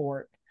your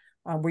report,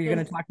 where you're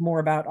going to talk more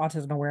about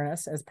autism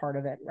awareness as part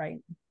of it, right?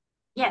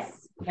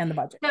 Yes. And the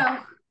budget. So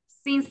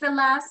since the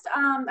last,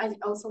 I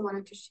also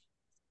wanted to,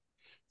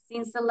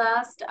 since the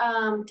last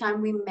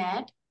time we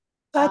met.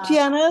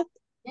 Tatiana?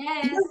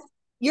 Yes.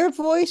 Your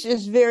voice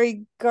is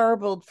very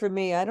garbled for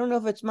me. I don't know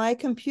if it's my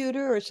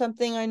computer or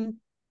something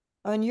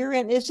on your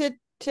end. Is it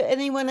to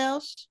anyone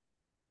else?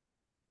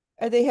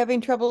 Are they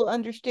having trouble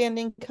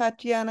understanding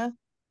Tatiana?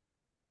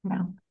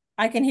 No.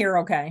 I can hear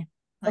okay.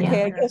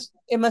 Okay, I guess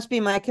it must be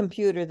my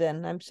computer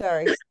then. I'm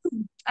sorry.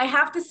 I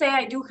have to say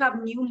I do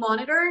have new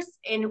monitors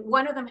and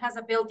one of them has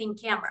a built-in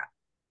camera,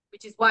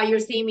 which is why you're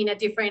seeing me in a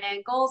different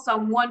angle. So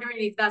I'm wondering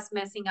if that's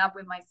messing up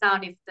with my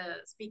sound, if the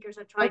speakers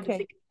are trying to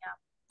figure me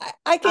out.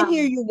 I can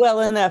hear you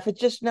well enough.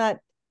 It's just not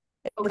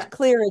as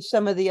clear as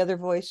some of the other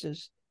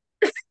voices.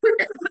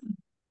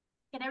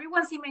 Can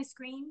everyone see my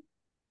screen?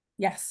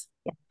 Yes.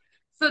 Yeah.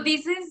 So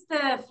this is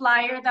the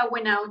flyer that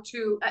went out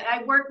to,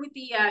 I work with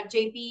the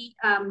JP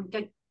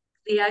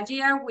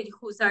Liagia,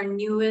 who's our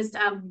newest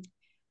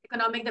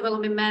economic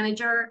development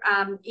manager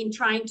in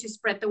trying to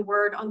spread the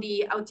word on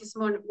the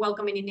Autism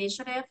Welcoming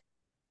Initiative.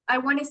 I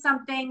wanted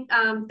something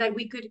that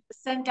we could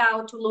send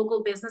out to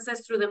local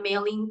businesses through the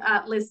mailing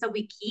list that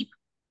we keep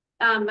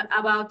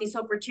about this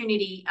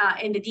opportunity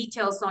and the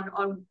details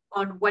on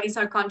what is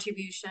our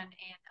contribution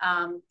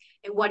and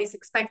what is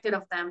expected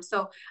of them.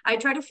 So I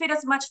try to fit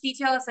as much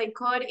detail as I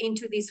could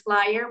into this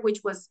flyer, which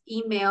was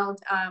emailed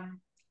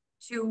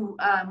to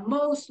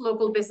most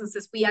local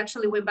businesses. We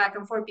actually went back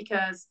and forth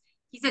because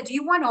he said, do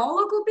you want all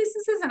local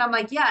businesses? And I'm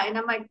like, yeah. And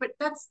I'm like, but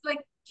that's like,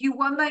 do you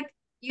want like,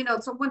 you know,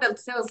 someone that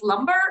sells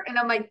lumber? And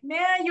I'm like,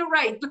 nah, you're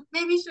right.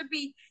 Maybe it should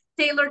be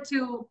tailored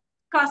to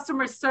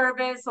customer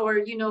service or,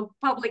 you know,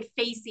 public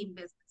facing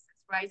businesses,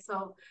 right?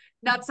 So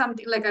not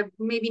something like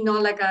maybe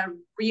not like a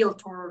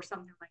realtor or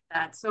something like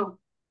that. So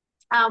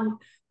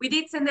we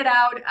did send it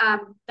out.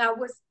 That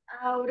was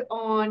out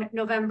on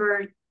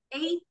November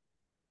 8th.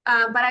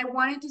 But I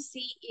wanted to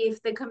see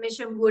if the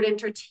commission would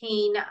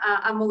entertain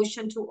a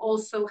motion to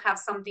also have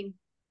something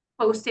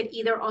posted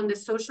either on the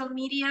social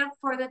media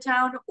for the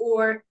town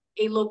or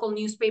a local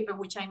newspaper,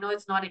 which I know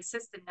it's not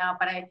existent now,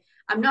 but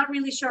I'm not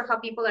really sure how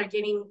people are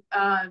getting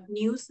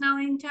news now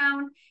in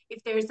town,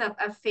 if there's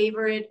a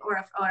favorite or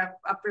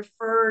a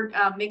preferred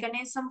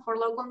mechanism for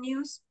local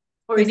news.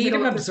 Or the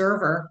Needham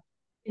Observer.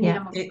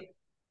 Yeah.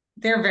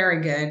 They're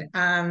very good.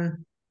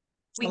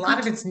 A lot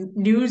of it's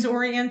news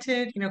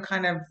oriented, you know,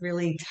 kind of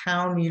really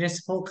town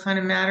municipal kind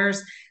of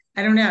matters.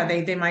 I don't know.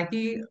 They might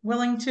be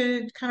willing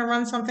to kind of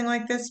run something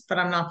like this, but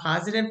I'm not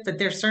positive. But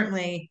they're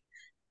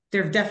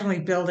definitely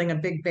building a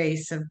big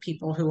base of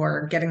people who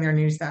are getting their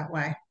news that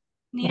way.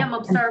 Needham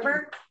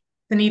Observer.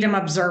 The Needham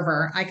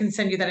Observer. I can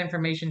send you that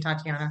information,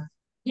 Tatiana.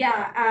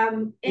 Yeah.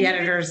 The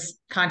editor's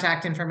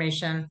contact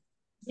information.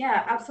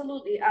 Yeah,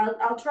 absolutely.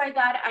 I'll try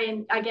that.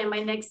 Again, my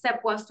next step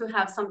was to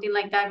have something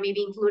like that,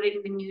 maybe included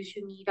in the news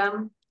you need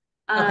them.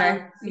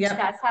 Okay. Which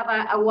does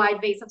have a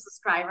wide base of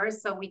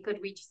subscribers, so we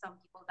could reach some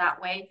people that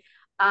way.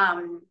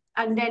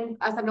 And then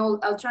as an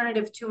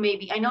alternative to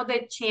maybe, I know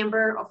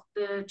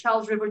the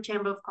Charles River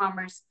Chamber of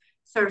Commerce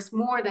serves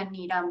more than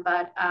Needham,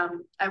 but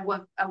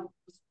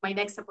my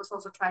next step was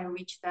also try to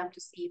reach them to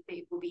see if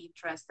they will be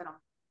interested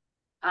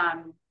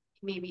on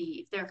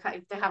maybe if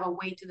they have a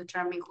way to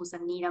determine who's a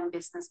Needham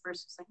business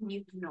versus a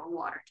Newton or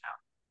Watertown.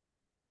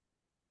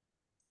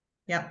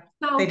 Yep,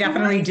 so they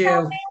definitely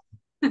do.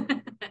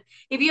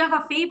 If you have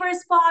a favorite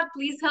spot,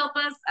 please help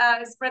us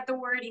spread the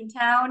word in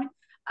town.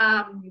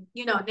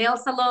 You know, nail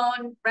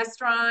salon,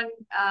 restaurant,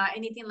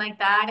 anything like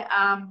that.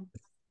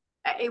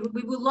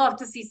 We would love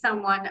to see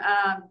someone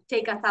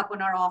take us up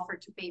on our offer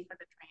to pay for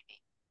the training.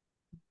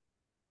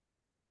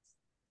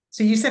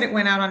 So you said it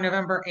went out on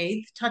November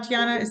 8th,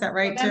 Tatiana, is that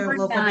right? November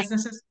to local 9th.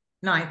 Businesses?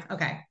 9th,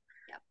 okay.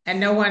 Yep. And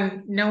no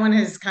one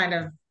has kind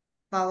of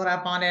followed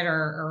up on it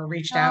or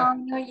reached out?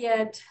 Not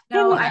yet.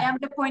 No, I am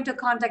the point of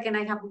contact and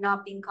I have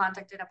not been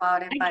contacted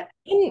about it, but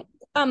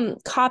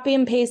copy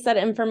and paste that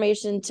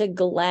information to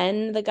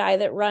Glenn, the guy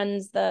that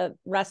runs the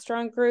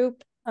restaurant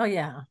group. Oh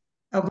yeah.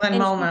 Oh,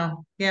 Glenn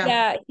Momo. Yeah.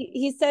 Yeah.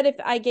 He said if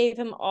I gave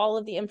him all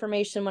of the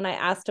information when I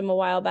asked him a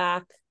while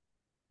back,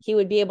 he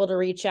would be able to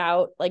reach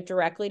out like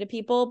directly to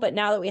people. But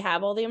now that we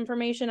have all the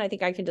information, I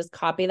think I can just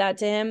copy that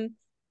to him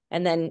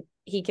and then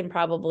he can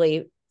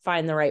probably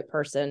find the right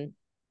person.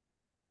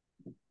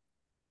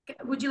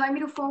 Would you like me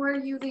to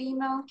forward you the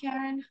email,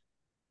 Karen?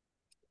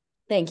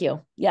 Thank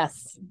you.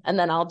 Yes. And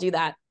then I'll do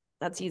that.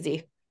 That's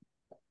easy.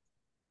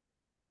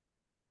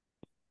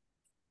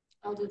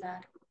 I'll do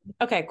that.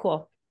 Okay,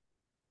 cool.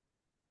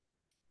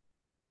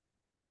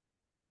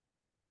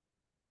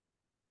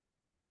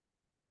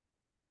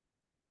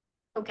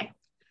 Okay.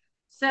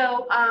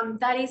 So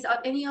that is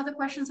any other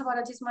questions about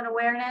autism and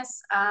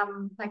awareness?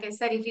 Like I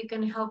said, if you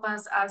can help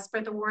us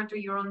spread the word through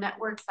your own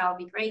networks, that would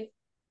be great.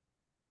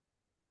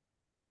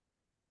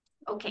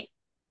 Okay.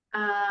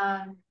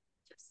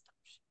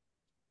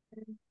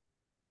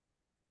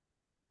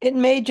 It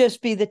may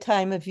just be the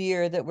time of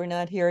year that we're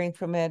not hearing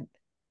from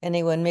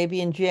anyone. Maybe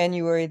in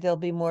January, there'll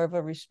be more of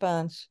a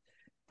response,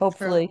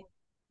 hopefully.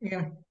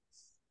 Yeah.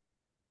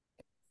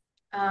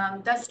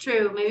 That's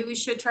true. Maybe we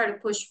should try to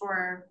push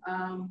for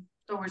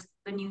towards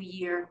the new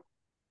year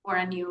or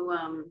a new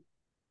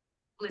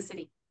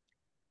publicity.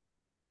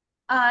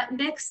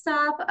 Next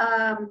up,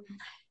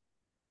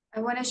 I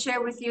want to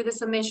share with you the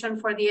submission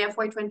for the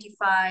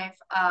FY25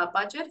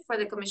 budget for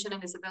the Commission on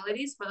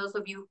Disabilities. For those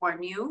of you who are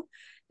new,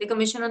 the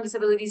Commission on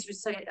Disabilities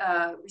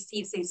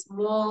receives a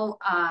small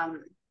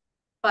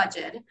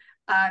budget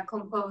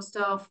composed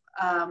of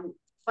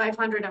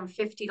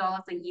 $550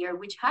 a year,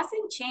 which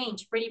hasn't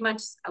changed pretty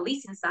much, at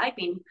least since I've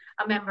been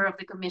a member of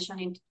the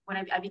Commission. When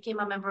I became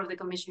a member of the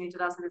Commission in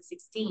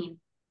 2016,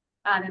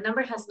 the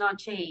number has not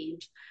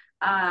changed.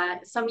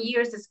 Some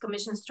years this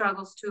commission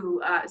struggles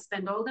to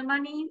spend all the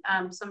money.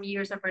 Some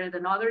years are better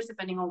than others,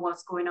 depending on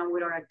what's going on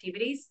with our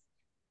activities.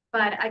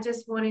 But I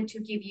just wanted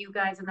to give you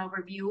guys an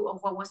overview of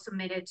what was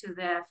submitted to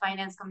the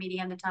Finance Committee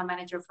and the Town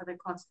Manager for their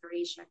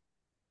consideration.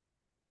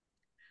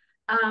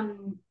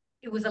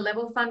 It was a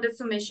level funded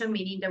submission,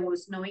 meaning there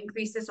was no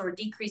increases or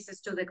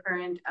decreases to the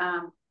current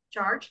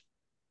charge.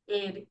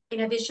 In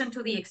addition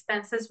to the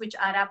expenses, which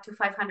add up to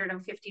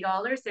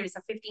 $550, there is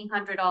a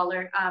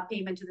 $1,500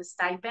 payment to the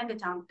stipend,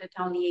 the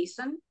town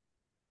liaison.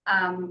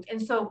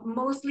 And so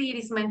mostly it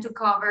is meant to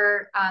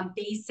cover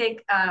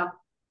basic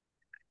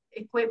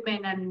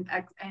equipment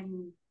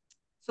and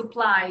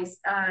supplies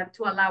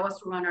to allow us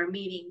to run our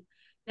meeting.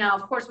 Now,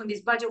 of course, when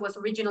this budget was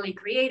originally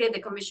created,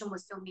 the commission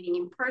was still meeting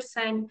in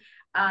person.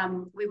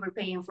 We were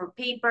paying for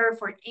paper,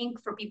 for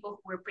ink, for people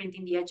who were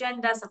printing the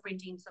agendas and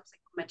printing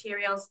subsequent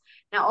materials.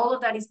 Now, all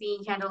of that is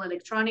being handled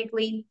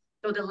electronically.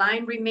 So the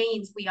line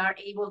remains, we are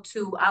able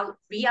to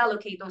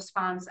reallocate those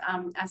funds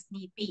as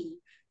need be.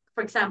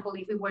 For example,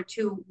 if we were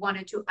to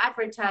wanted to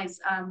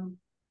advertise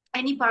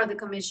any part of the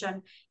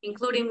commission,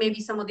 including maybe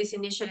some of these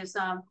initiatives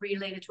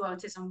related to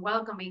autism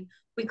welcoming,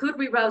 we could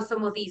reroute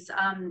some of these,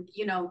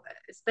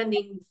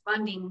 spending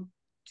funding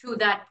to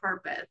that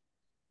purpose.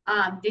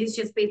 This is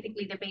just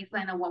basically the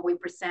baseline of what we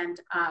present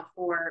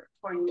for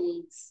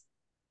needs.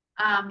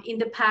 In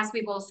the past,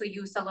 we've also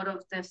used a lot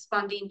of this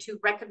funding to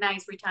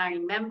recognize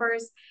retiring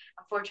members.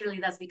 Unfortunately,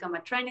 that's become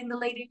a trend in the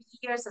later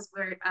years as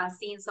we're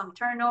seeing some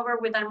turnover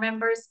with our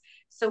members.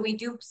 So we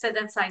do set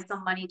aside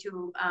some money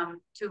to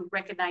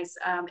recognize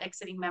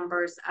exiting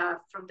members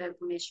from the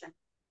commission.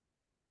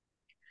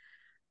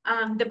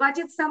 The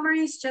budget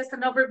summary is just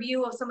an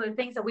overview of some of the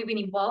things that we've been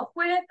involved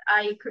with.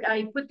 I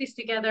put this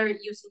together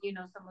using,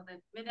 some of the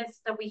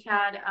minutes that we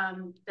had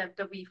that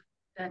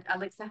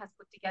Alexa has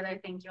put together.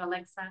 Thank you,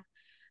 Alexa.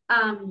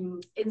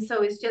 And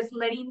so it's just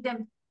letting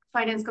the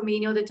finance committee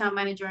know, the town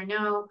manager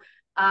know,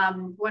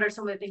 what are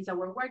some of the things that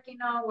we're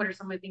working on, what are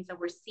some of the things that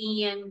we're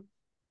seeing,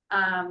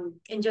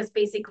 and just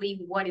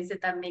basically what is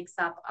it that makes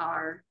up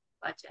our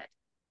budget.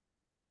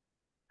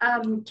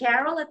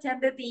 Carol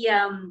attended the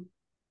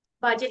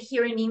budget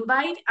hearing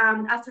invite.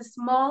 As a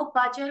small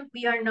budget,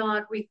 we are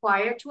not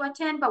required to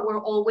attend, but we're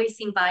always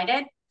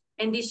invited.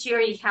 And this year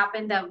it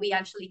happened that we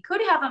actually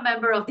could have a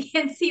member of the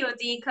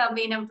NCOD come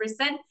in and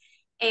present.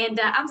 And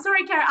I'm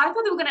sorry, Kara, I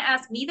thought they were going to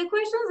ask me the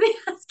questions. They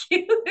asked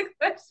you the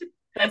questions.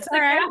 That's all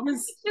right.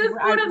 She was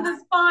put on the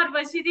spot,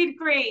 but she did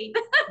great.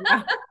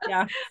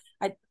 Yeah.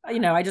 I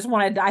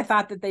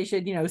thought that they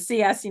should,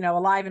 see us,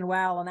 alive and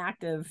well and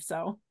active.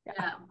 So,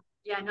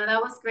 yeah, no,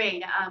 that was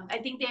great. I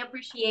think they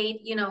appreciate,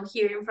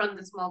 hearing from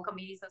the small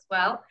committees as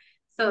well.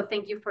 So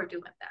thank you for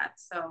doing that.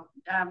 So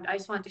I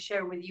just wanted to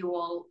share with you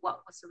all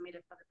what was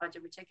submitted for the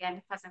budget, which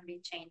again hasn't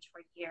been changed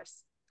for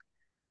years.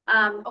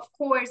 Of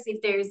course,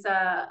 if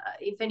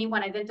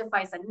anyone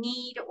identifies a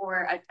need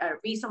or a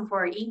reason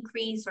for an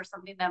increase or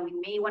something that we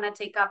may want to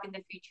take up in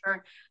the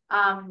future,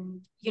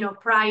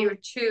 prior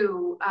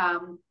to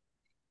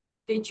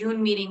the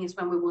June meeting is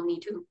when we will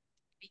need to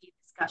begin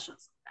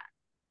discussions on that.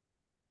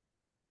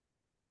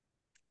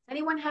 Does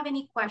anyone have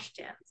any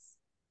questions?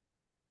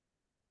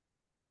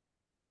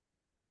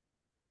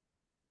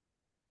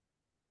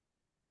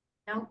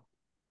 No?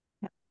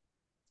 It's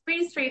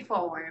pretty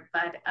straightforward,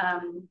 but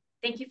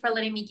thank you for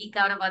letting me geek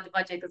out about the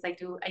budget, because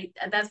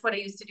that's what I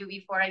used to do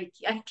before I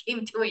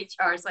came to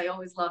HR. So I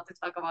always love to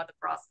talk about the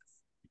process.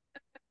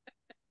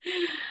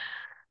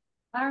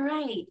 All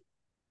right.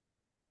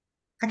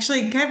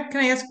 Actually, can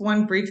I ask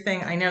one brief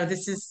thing? I know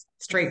this is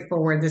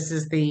straightforward. This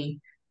is the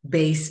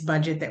base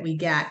budget that we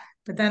get,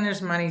 but then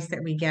there's monies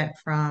that we get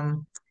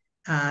from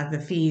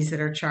the fees that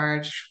are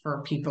charged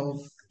for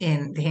people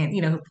in the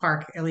who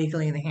park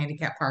illegally in the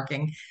handicap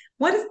parking.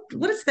 What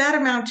does that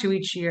amount to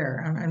each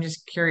year? I'm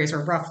just curious,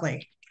 or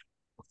roughly.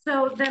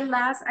 So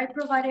I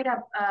provided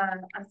a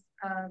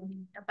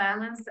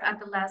balance at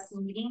the last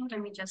meeting.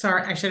 Let me just.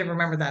 Sorry, I should have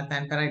remembered that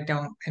then, but I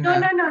don't. No,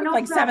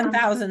 like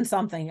 7,000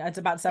 something. It's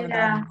about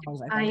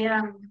 $7,000.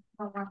 I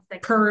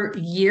think. Per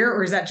year,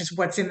 or is that just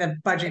what's in the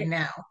budget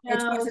now?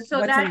 No,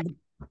 so that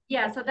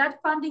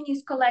funding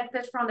is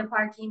collected from the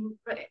parking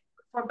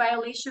for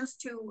violations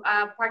to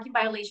parking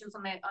violations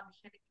on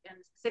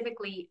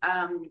specifically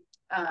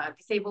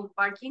disabled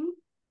parking.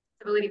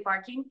 Disability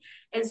parking,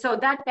 and so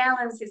that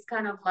balance is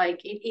kind of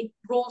like it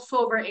rolls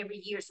over every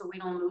year, so we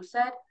don't lose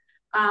it.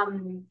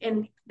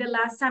 And the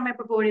last time I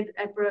provided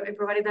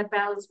that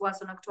balance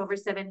was on October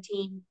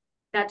 17.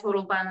 That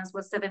total balance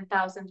was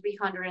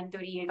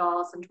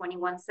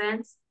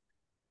 $7,338.21.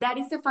 That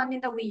is the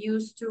funding that we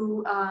use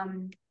to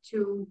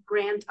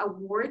grant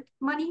award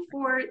money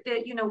for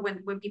the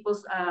when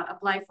people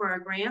apply for our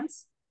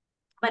grants,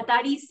 but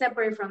that is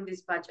separate from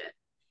this budget.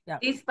 Yeah.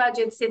 This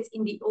budget sits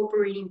in the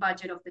operating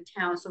budget of the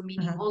town. So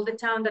meaning all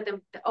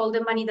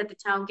the money that the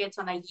town gets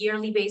on a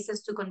yearly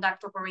basis to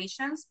conduct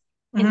operations,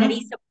 and that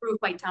is approved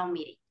by town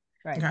meeting.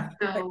 Right.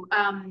 So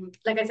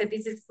like I said,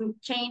 this is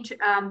change.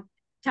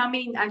 Town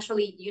meeting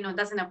actually,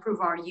 doesn't approve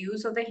our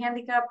use of the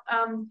handicap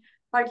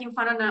parking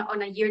fund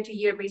on a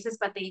year-to-year basis,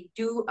 but they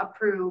do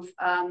approve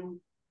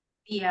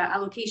the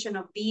allocation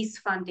of these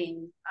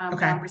funding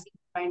that I'm receiving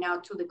right now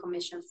to the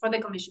commission for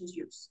the commission's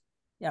use.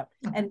 Yeah.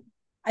 And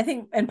I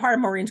think, and part of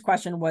Maureen's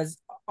question was,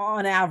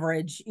 on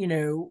average,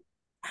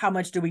 how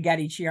much do we get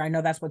each year? I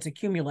know that's what's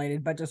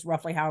accumulated, but just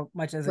roughly how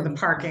much is it? For the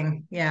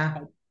parking, yeah.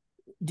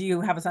 Do you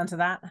have a sense of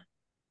that?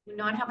 Do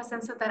not have a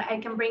sense of that.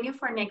 I can bring it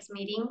for next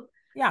meeting.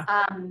 Yeah.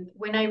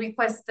 When I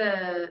request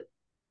the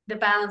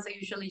balance, I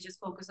usually just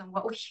focus on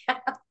what we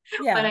have.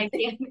 Yeah. But I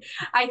think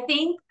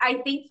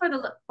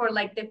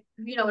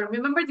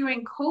remember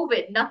during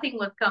COVID, nothing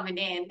was coming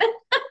in.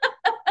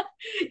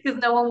 Because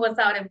no one was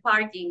out and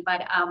parking,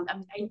 but I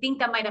think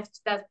that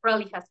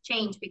probably has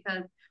changed,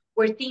 because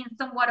we're seeing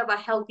somewhat of a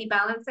healthy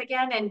balance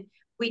again, and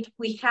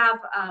we have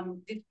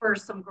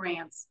dispersed some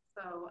grants.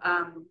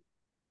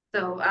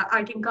 So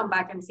I can come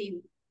back and see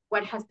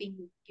what has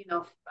been, you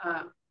know,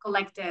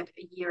 collected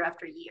year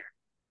after year.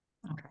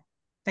 Okay,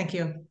 thank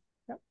you.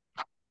 Yep.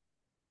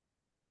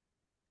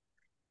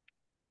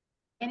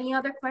 Any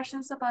other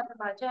questions about the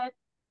budget?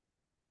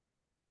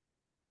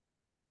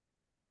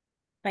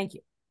 Thank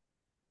you.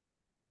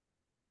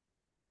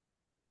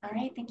 All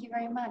right, thank you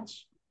very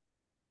much.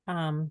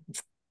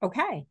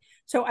 Okay,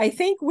 so I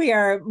think we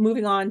are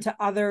moving on to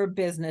other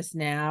business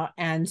now.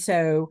 And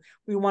so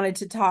we wanted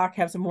to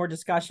have some more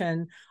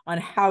discussion on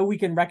how we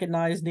can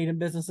recognize Needham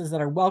businesses that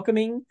are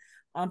welcoming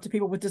to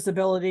people with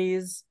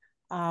disabilities.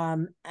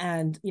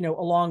 And, you know,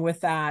 along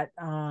with that,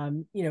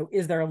 you know,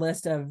 is there a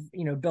list of,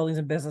 you know, buildings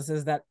and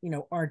businesses that, you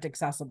know, aren't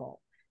accessible?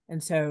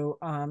 And so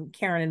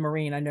Karen and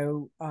Maureen, I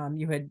know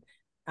you had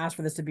asked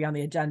for this to be on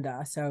the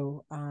agenda.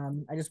 So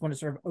I just want to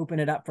sort of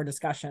open it up for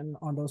discussion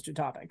on those two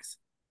topics.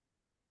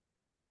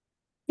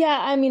 Yeah,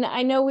 I mean,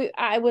 I know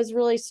I was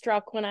really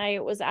struck when I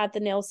was at the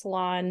nail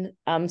salon,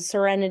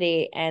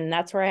 Serenity, and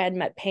that's where I had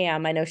met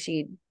Pam. I know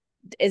she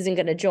isn't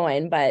going to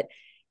join, but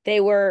they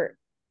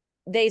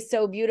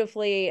so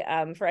beautifully,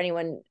 for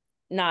anyone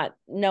not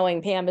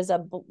knowing, Pam is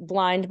a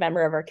blind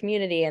member of our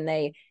community, and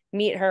they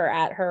meet her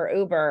at her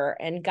Uber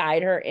and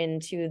guide her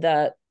into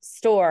the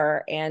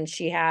store. And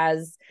she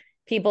has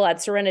people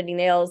at Serenity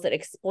Nails that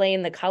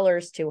explain the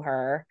colors to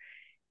her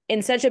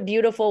in such a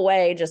beautiful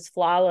way, just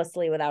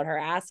flawlessly without her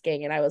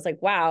asking. And I was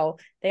like, wow,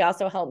 they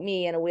also help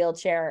me in a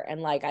wheelchair. And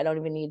like, I don't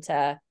even need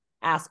to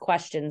ask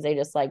questions. They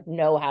just like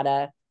know how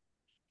to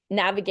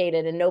navigate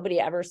it. And nobody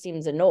ever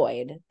seems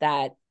annoyed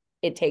that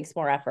it takes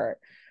more effort.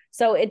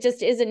 So it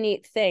just is a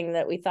neat thing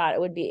that we thought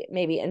it would be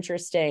maybe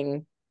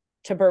interesting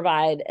to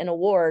provide an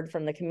award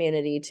from the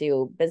community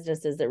to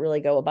businesses that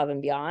really go above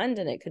and beyond.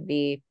 And it could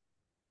be,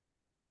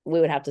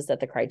 we would have to set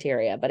the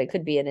criteria, but it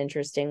could be an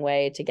interesting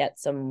way to get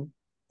some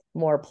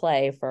more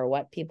play for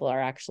what people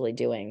are actually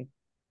doing.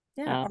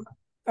 Yeah.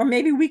 Or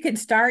maybe we could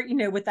start, you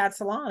know, with that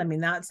salon. I mean,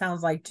 that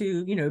sounds like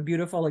two, you know,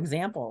 beautiful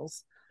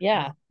examples.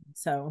 Yeah.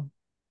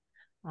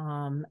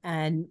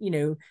 And, you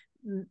know,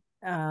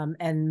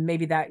 and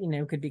maybe that, you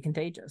know, could be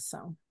contagious.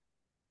 So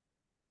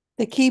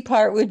the key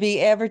part would be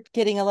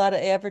getting a lot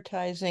of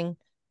advertising,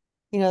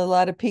 you know, a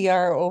lot of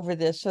PR over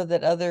this so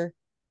that other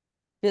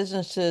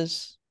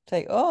businesses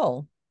say,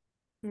 oh.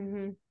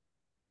 Mm-hmm.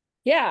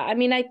 Yeah, I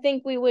mean, I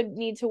think we would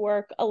need to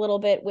work a little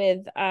bit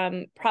with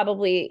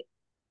probably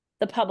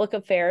the public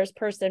affairs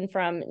person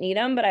from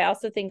Needham, but I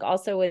also think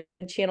also with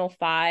Channel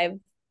 5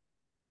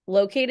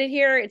 located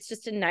here, it's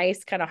just a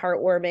nice kind of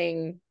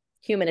heartwarming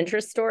human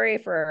interest story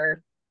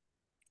for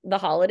the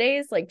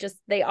holidays. Like, just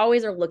they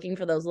always are looking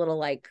for those little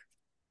like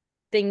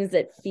things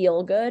that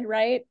feel good,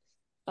 right?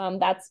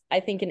 That's, I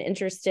think, an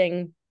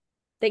interesting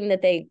thing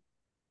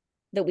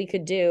that we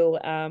could do.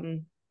 I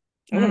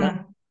don't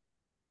know.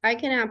 I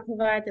can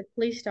provide the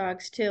police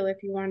dogs too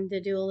if you wanted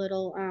to do a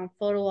little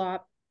photo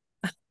op.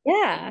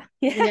 Yeah.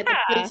 You can get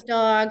the police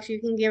dogs.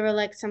 You can give her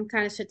like some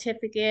kind of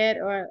certificate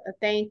or a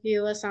thank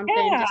you or something.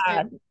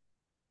 Yeah.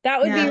 That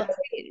would be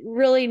really,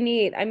 really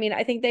neat. I mean,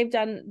 I think they've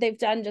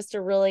done just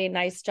a really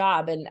nice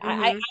job. And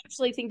I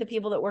actually think the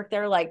people that work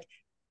there, like,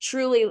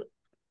 truly,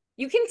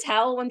 you can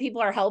tell when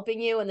people are helping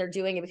you and they're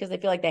doing it because they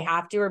feel like they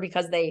have to or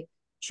because they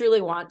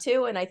truly want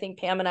to. And I think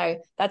Pam and I,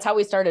 that's how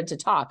we started to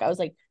talk. I was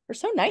like, we're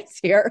so nice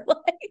here.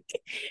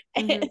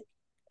 Like,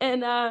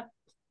 and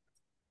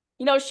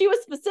you know, she was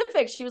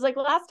specific. She was like,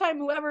 last time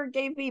whoever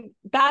gave me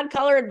bad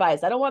color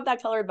advice, I don't want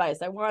that color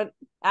advice. I want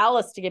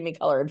Alice to give me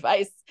color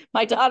advice.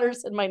 My daughter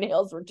said my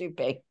nails were too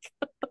pink.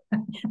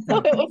 So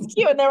it was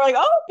cute. And they were like,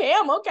 oh,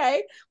 Pam,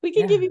 okay, we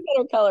can give you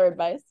better color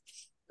advice.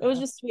 It was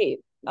just sweet.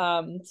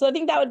 So I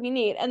think that would be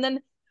neat. And then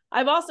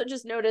I've also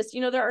just noticed,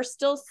 you know, there are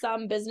still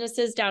some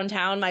businesses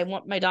downtown.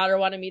 My daughter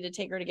wanted me to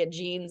take her to get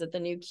jeans at the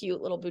new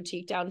cute little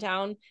boutique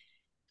downtown.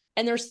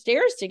 And there's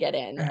stairs to get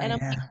in. And I'm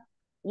like,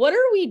 what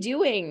are we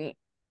doing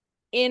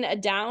in a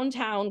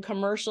downtown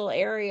commercial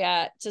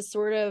area to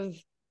sort of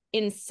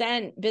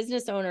incent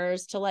business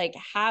owners to like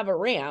have a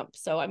ramp?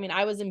 So, I mean,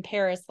 I was in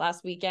Paris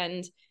last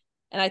weekend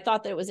and I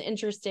thought that it was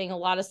interesting. A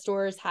lot of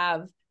stores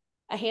have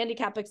a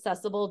handicap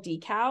accessible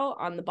decal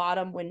on the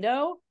bottom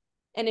window.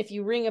 And if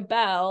you ring a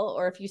bell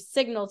or if you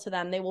signal to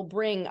them, they will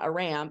bring a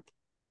ramp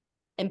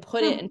and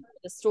put it in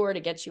the store to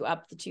get you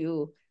up the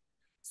 2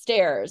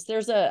 stairs.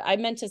 I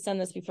meant to send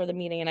this before the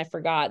meeting and I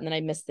forgot, and then I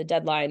missed the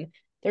deadline.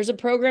 There's a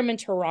program in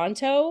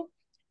Toronto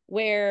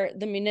where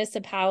the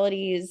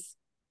municipalities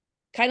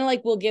kind of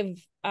like will give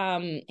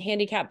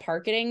handicap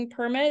parking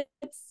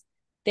permits.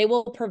 They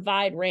will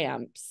provide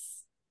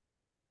ramps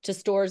to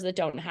stores that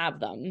don't have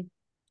them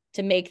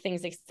to make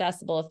things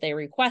accessible if they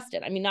request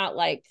it. I mean, not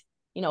like,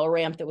 you know, a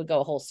ramp that would go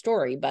a whole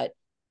story, but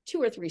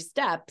 2 or 3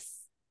 steps,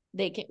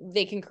 they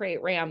can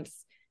create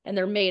ramps, and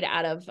they're made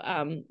out of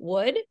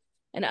wood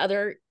and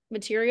other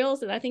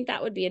materials. And I think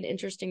that would be an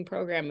interesting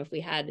program if we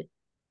had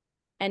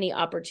any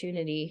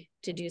opportunity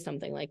to do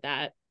something like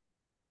that.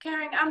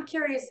 Karen, I'm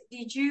curious,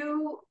 did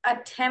you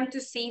attempt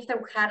to see if they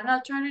had an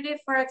alternative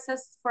for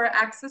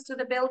access to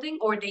the building,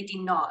 or they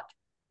did not?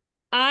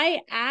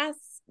 I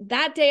asked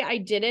that day. I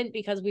didn't,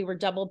 because we were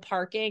double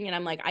parking and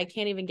I'm like, I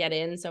can't even get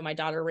in. So my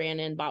daughter ran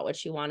in, bought what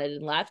she wanted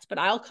and left, but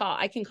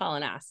I can call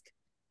and ask.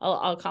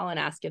 I'll call and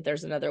ask if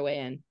there's another way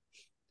in.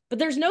 But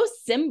there's no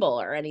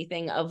symbol or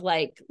anything of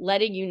like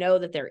letting you know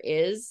that there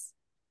is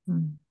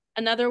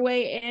another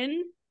way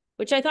in,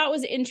 which I thought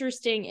was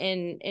interesting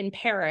in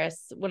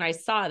Paris when I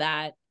saw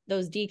that,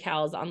 those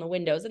decals on the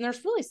windows, and they're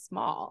really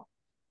small.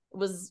 It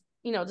was,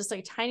 just like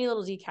a tiny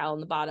little decal on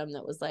the bottom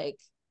that was like,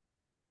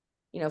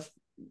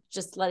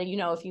 just letting you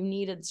know if you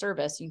needed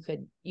service, you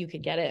could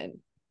get in.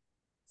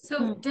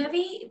 So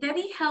Debbie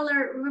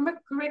Heller, remember,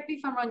 correct me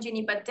if I'm wrong,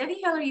 Jeannie, but Debbie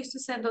Heller used to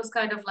send those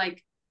kind of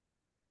like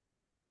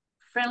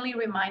friendly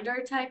reminder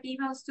type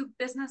emails to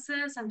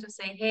businesses and to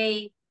say,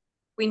 hey,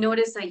 we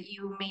noticed that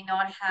you may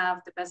not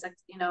have the best,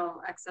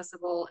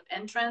 accessible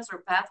entrance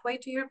or pathway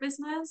to your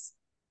business.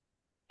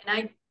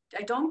 And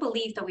I don't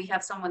believe that we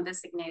have someone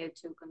designated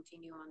to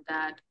continue on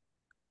that.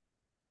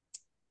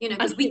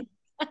 Because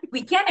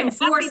we can't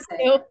enforce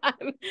it.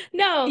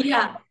 No,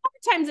 yeah.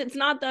 Sometimes it's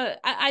not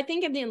I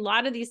think in a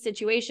lot of these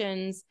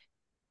situations,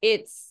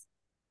 it's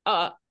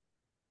a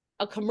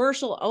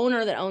commercial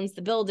owner that owns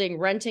the building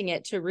renting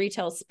it to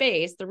retail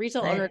space. The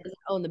retail owner doesn't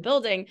own the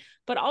building.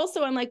 But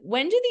also I'm like,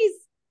 when do these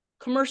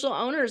commercial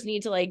owners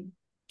need to like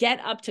get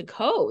up to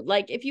code?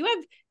 Like if you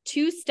have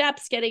 2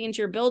 steps getting into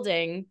your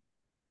building,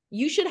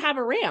 you should have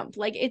a ramp.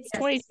 Like it's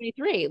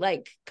 2023.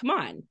 Like, come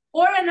on.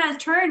 Or an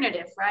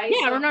alternative, right?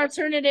 Yeah, so, an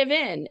alternative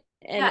in.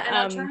 And an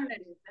alternative.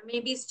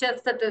 Maybe it's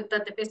just that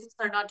the businesses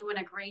are not doing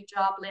a great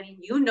job letting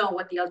you know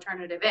what the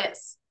alternative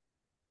is.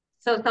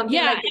 So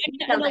something like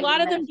and a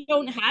lot of them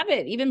don't have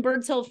it. Even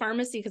Birds Hill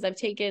Pharmacy, because I've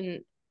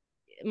taken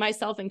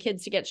myself and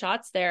kids to get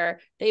shots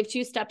there. They have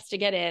 2 steps to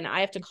get in. I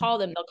have to call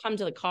them. They'll come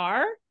to the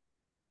car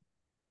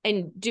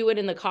and do it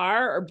in the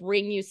car or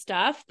bring you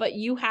stuff, but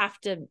you have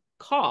to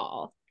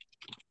call.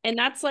 And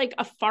that's like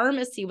a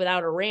pharmacy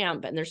without a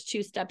ramp, and there's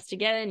 2 steps to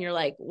get in. You're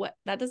like, what?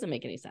 That doesn't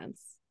make any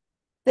sense.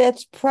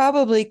 That's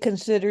probably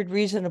considered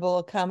reasonable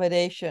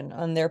accommodation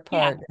on their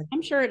part. Yeah,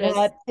 I'm sure it is.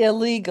 Not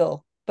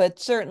illegal, but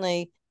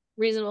certainly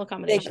reasonable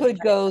accommodation. They could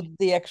go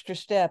the extra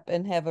step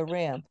and have a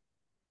ramp.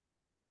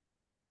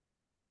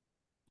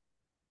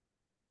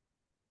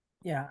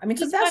 Yeah, I mean,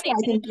 so that's why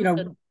I think,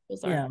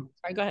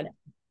 sorry, go ahead.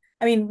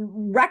 I mean,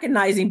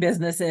 recognizing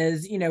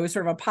businesses, is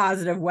sort of a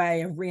positive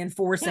way of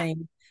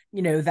reinforcing,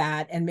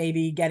 that, and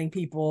maybe getting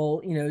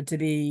people, to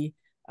be,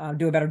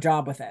 do a better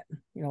job with it,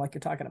 like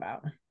you're talking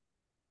about.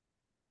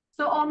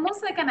 So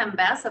almost like an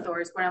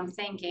ambassador is what I'm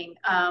thinking,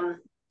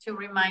 to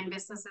remind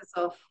businesses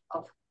of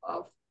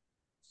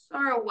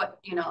sort of what,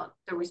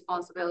 the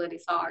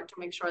responsibilities are to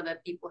make sure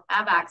that people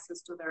have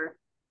access to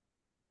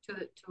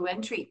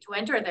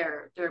enter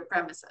their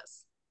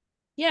premises.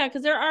 Yeah,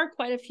 because there are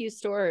quite a few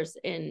stores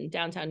in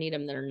downtown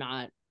Needham that are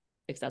not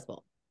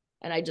accessible.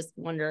 And I just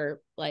wonder,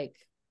 like,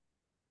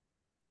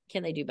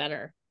 can they do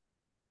better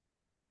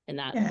in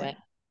that way?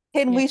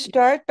 Can we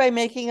start by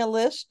making a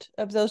list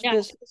of those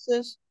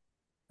businesses?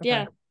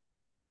 Yeah.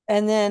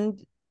 And then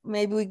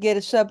maybe we get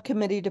a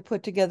subcommittee to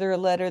put together a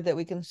letter that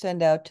we can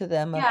send out to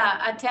them.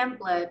 Yeah, a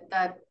template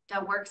that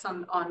works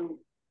on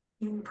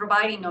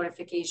providing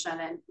notification,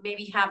 and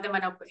maybe have them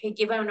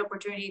give them an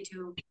opportunity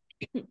to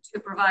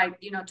provide,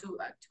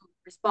 to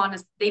respond.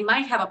 As they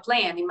might have a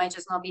plan, it might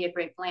just not be a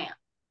great plan.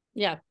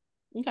 Yeah.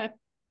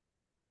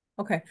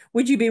 Okay.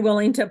 Would you be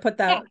willing to put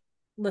that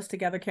list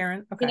together,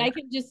 Karen? Okay. And I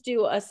could just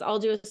I'll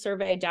do a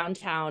survey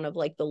downtown of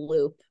like the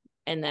loop,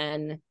 and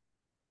then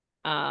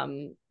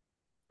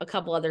a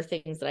couple other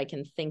things that I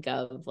can think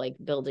of, like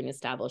building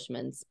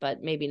establishments,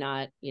 but maybe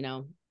not,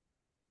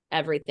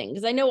 everything.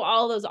 Because I know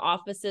all those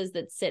offices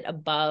that sit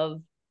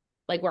above,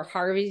 like where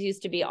Harvey's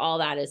used to be, all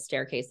that is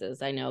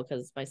staircases. I know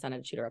because my son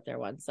had a tutor up there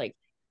once. Like,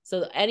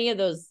 so any of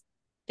those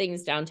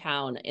things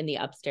downtown in the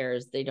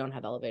upstairs, they don't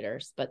have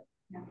elevators, but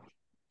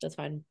that's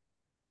fine.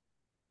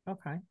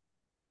 Okay,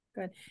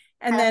 good.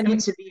 And then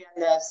to be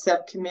on the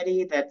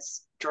subcommittee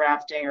that's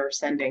drafting or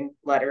sending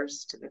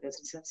letters to the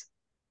businesses.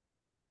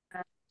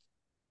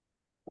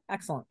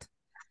 Excellent.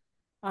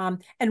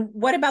 And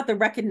what about the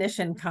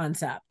recognition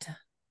concept?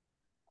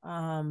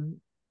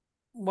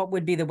 What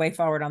would be the way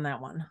forward on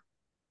that one?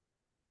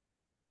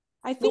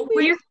 I think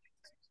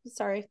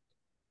sorry.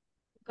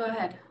 Go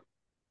ahead.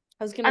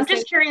 I'm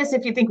just curious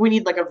if you think we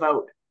need like a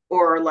vote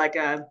or like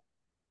a,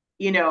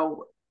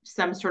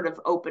 some sort of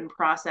open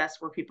process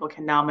where people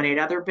can nominate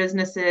other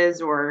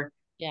businesses, or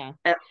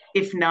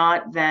if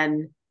not,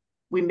 then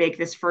we make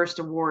this first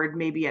award,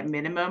 maybe at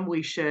minimum,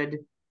 we should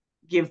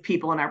give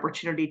people an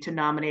opportunity to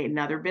nominate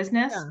another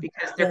business,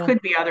 because there could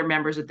be other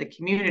members of the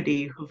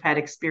community who've had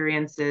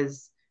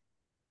experiences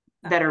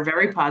that are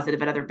very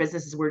positive at other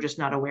businesses we're just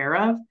not aware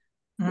of.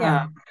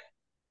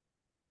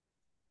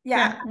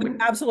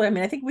 Absolutely. I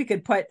mean, I think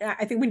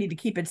we need to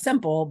keep it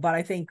simple, but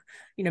I think,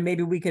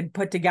 maybe we could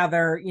put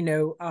together,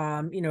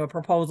 a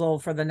proposal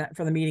for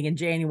the meeting in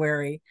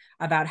January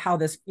about how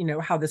this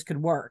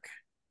could work.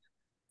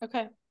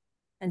 Okay.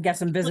 And get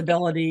some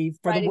visibility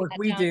for the work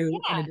we do in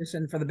Yeah.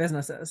 addition for the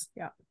businesses.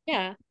 Yeah.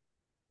 Yeah.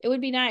 It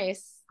would be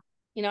nice.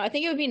 You know, I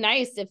think it would be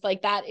nice if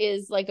like that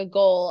is like a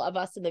goal of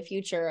us in the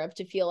future, of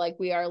to feel like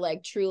we are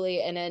like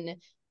truly an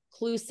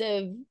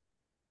inclusive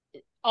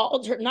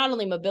not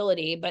only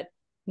mobility, but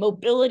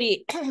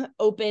mobility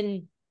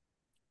open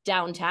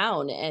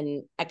downtown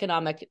and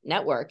economic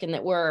network, and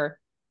that we're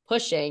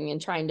pushing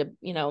and trying to,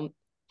 you know,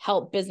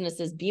 help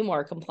businesses be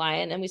more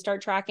compliant, and we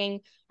start tracking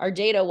our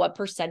data, what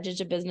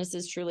percentage of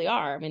businesses truly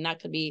are. I mean,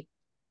 that could be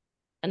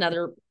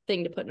another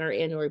thing to put in our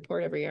annual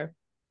report every year.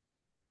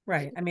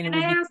 Right. I mean, Can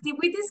I ask, did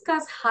we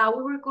discuss how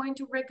we were going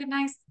to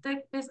recognize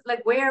this?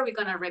 Like, where are we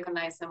going to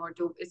recognize them, or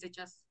is it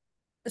just?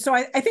 So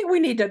I think we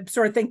need to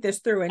sort of think this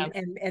through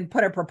and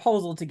put a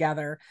proposal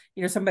together.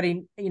 You know,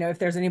 somebody, you know, if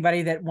there's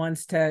anybody that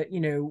wants to, you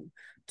know,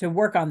 to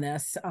work on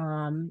this,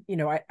 you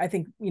know, I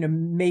think, you know,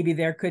 maybe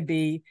there could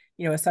be,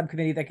 you know, a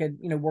subcommittee that could,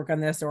 you know, work on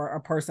this, or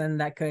a person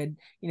that could,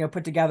 you know,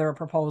 put together a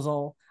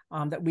proposal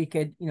that we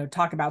could, you know,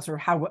 talk about sort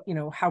of how, you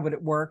know, how would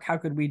it work? How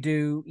could we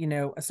do, you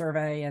know, a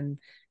survey and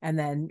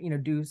then, you know,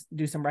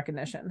 do some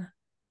recognition.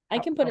 I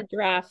can put a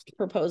draft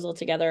proposal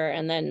together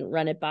and then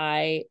run it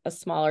by a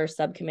smaller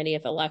subcommittee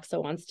if Alexa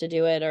wants to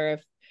do it, or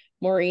if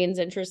Maureen's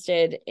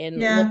interested in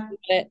looking at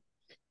it.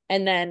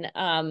 And then,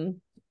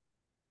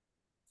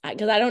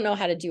 because I don't know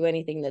how to do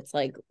anything that's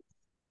like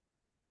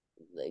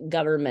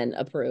government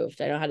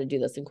approved. I know how to do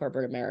this in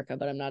corporate America,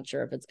 but I'm not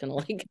sure if it's going to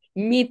like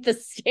meet the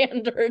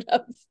standard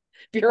of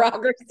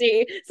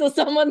bureaucracy. So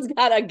someone's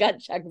got a gut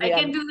check. I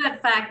can do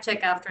that fact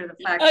check after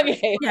the fact.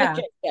 Okay. Yeah.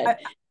 Okay,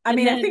 I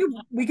mean, I think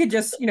we could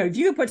just, you know, if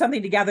you could put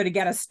something together to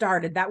get us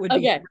started, that would be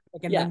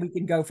terrific, and then we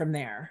can go from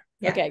there.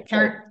 Yeah. Okay,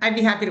 Karen, I'd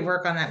be happy to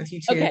work on that with you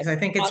too, because I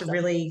think it's a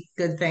really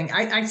good thing.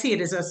 I see it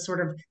as a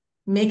sort of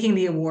making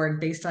the award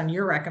based on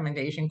your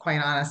recommendation, quite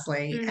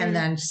honestly, and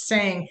then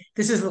saying,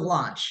 this is the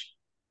launch.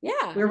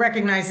 Yeah. We're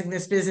recognizing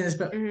this business,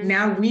 but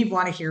now we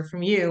want to hear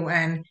from you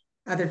and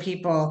other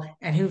people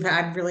and who've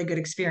had really good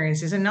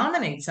experiences, and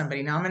nominate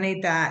somebody,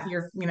 nominate that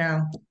your, you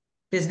know,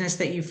 business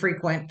that you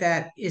frequent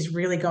that is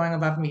really going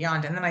above and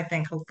beyond. And then I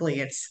think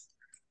hopefully it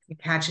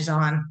catches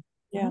on.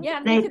 Yeah.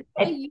 Yeah. And you could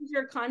probably use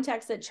your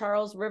contacts at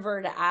Charles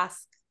River to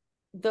ask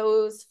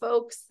those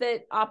folks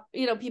that,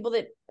 you know, people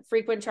that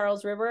frequent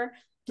Charles River,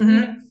 you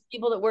know,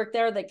 people that work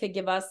there that could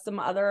give us some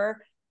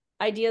other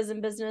ideas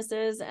and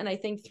businesses. And I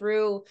think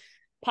through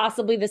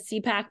possibly the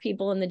CPAC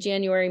people in the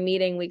January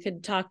meeting, we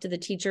could talk to the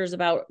teachers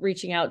about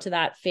reaching out to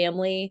that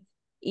family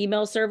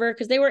email server,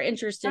 because they were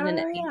interested in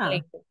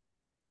anything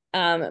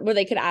where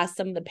they could ask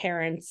some of the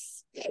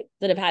parents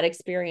that have had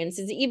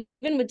experiences,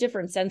 even with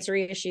different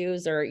sensory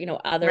issues or, you know,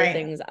 other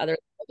things, other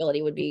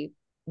ability would be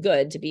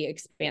good to be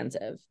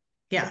expansive.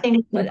 Yeah. I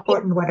think it's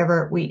important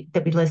whatever we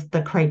list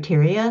the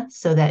criteria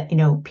so that, you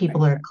know,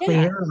 people are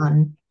clear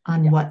on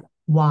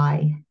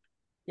why.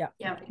 Yeah.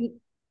 Yeah.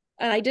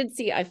 And I did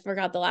see, I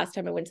forgot the last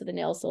time I went to the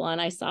nail salon,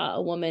 I saw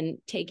a woman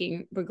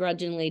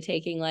begrudgingly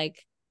taking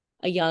like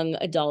a young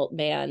adult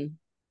man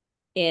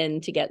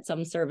in to get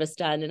some service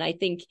done. And I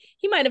think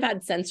he might have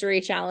had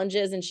sensory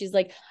challenges. And she's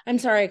like, I'm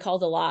sorry, I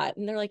called a lot.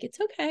 And they're like, it's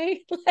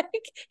okay.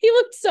 Like, he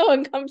looked so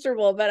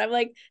uncomfortable. But I'm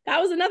like, that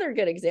was another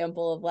good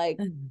example of like,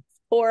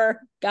 poor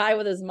guy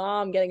with his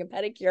mom getting a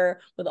pedicure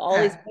with all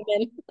these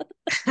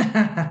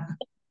women.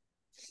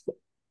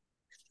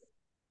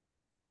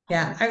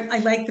 Yeah, I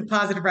like the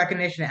positive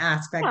recognition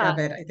aspect of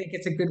it. I think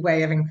it's a good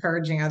way of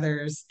encouraging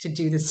others to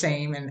do the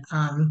same and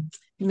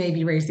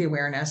maybe raise the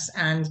awareness.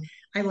 And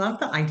I love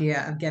the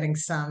idea of getting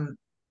some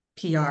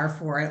PR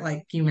for it,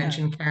 like you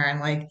mentioned, Karen,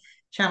 like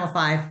Channel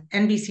 5.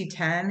 NBC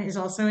 10 is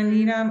also in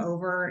Needham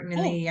over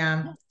in the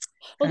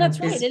well, that's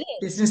right, it is.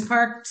 business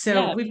park.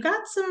 So we've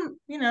got some,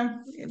 you know,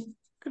 it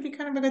could be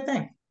kind of a good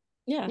thing.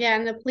 Yeah. Yeah,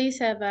 and the police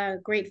have a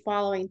great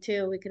following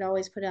too. We could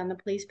always put it on the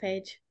police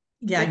page.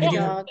 Yeah, you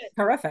do.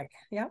 Terrific.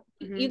 Yeah.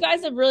 You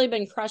guys have really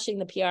been crushing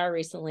the PR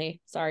recently.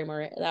 Sorry,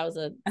 Maria. That was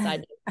a side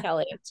note,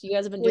 Kelly. So you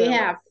guys have been doing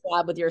a good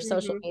job with your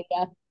social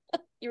media.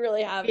 You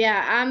really have.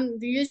 Yeah,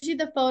 usually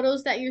the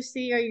photos that you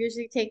see are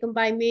usually taken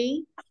by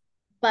me,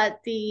 but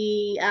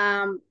the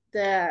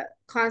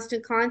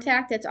constant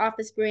contact, that's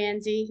Office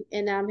Brandy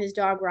and his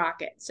dog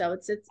Rocket. So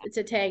it's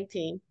a tag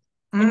team.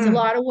 It's a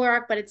lot of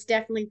work, but it's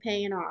definitely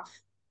paying off.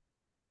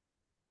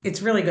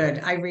 It's really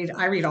good. I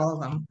read all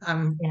of them.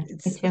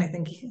 I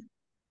think.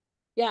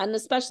 Yeah, and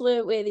especially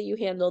the way that you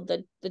handled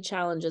the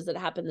challenges that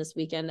happened this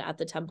weekend at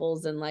the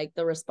temples and like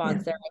the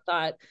response there. I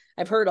thought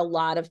I've heard a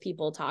lot of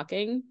people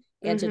talking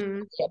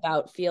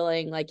about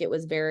feeling like it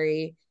was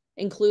very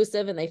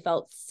inclusive and they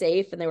felt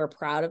safe and they were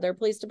proud of their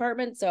police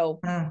department. So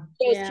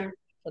cheers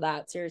for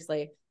that.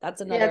 Seriously, that's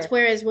another. That's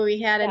where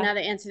we had another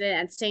incident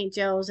at St.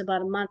 Joe's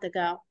about a month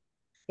ago.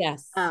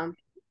 Yes.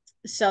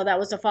 So that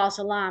was a false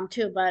alarm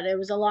too, but it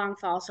was a long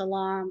false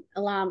alarm,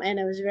 and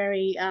it was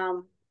very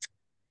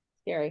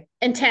scary,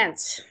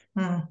 intense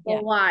for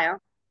a while.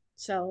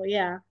 So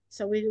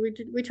so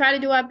we try to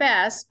do our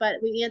best, but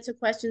we answer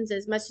questions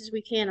as much as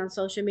we can on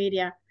social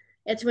media.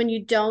 It's when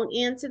you don't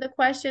answer the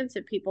questions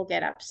that people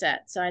get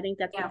upset. So I think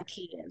that's what the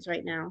key is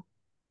right now.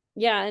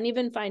 Yeah, and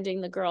even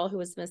finding the girl who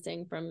was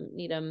missing from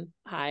Needham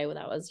High,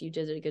 you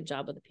did a good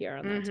job with the PR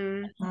on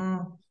that.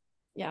 Mm.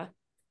 Yeah.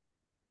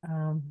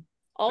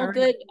 All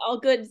good,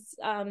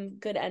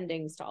 good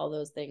endings to all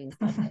those things.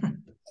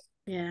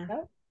 Yeah.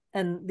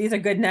 And these are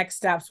good next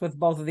steps with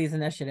both of these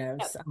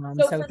initiatives.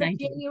 So for the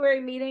January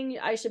meeting,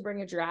 I should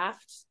bring a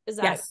draft. Is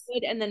that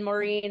good? And then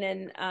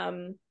Maureen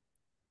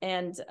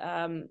and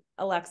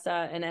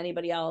Alexa and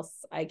anybody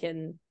else, I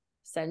can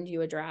send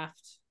you a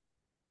draft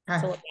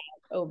to look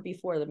at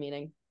before the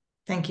meeting.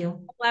 Thank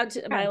you.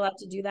 Am I allowed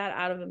to do that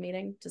out of a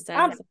meeting to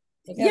send?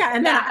 Yeah,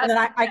 and then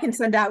I can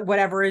send out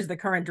whatever is the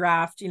current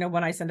draft,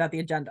 when I send out the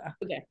agenda.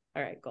 Okay.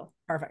 All right, cool.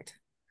 Perfect.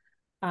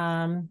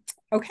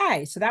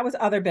 Okay, so that was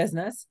other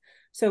business.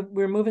 So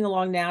we're moving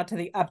along now to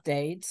the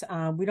update.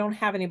 We don't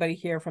have anybody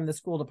here from the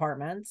school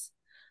departments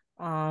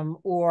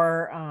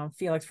or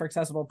Felix for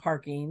accessible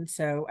parking.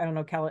 So I don't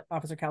know,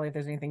 Officer Kelly, if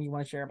there's anything you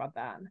want to share about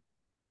that.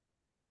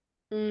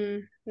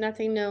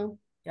 Nothing new.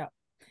 Yeah.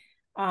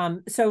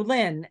 So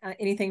Lynn,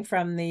 anything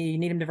from the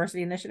Needham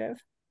Diversity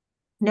Initiative?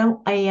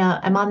 No,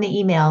 I'm on the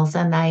emails,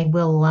 and I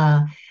will.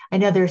 I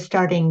know they're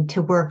starting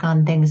to work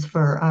on things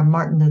for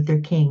Martin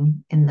Luther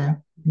King in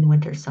the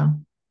winter. So,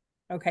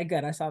 okay,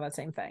 good. I saw that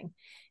same thing,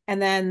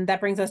 and then that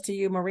brings us to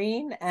you,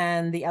 Maureen,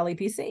 and the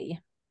LEPC.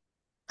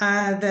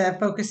 The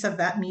focus of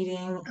that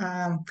meeting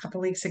a couple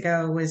weeks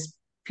ago was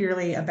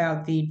purely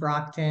about the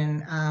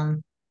Brockton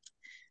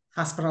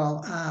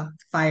hospital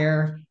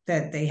fire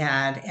that they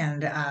had,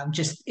 and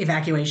just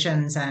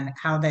evacuations and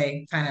how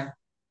they kind of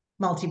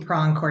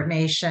multi-pronged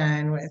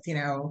coordination with,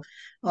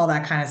 all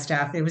that kind of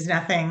stuff. It was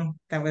nothing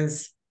that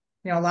was,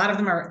 a lot of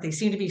them they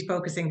seem to be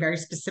focusing very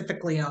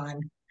specifically on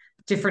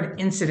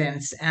different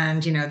incidents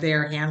and,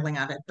 their handling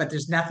of it, but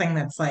there's nothing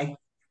that's like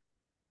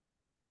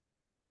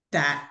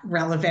that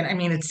relevant. I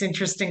mean, it's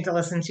interesting to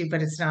listen to,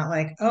 but it's not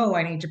like, oh,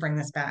 I need to bring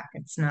this back.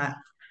 It's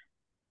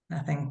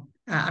nothing.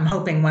 I'm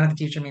hoping one of the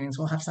future meetings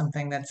will have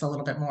something that's a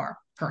little bit more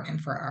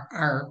pertinent for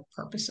our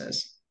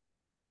purposes.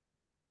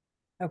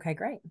 Okay,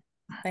 great.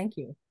 Thank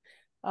you.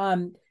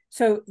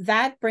 So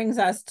that brings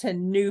us to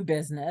new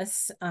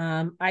business.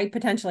 I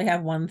potentially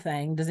have one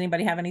thing. Does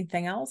anybody have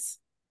anything else?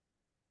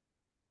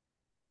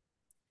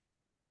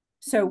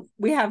 So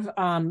we have,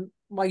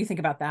 while you think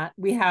about that,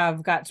 we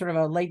have got sort of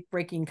a late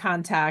breaking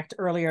contact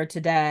earlier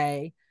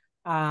today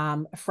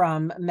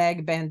from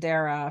Meg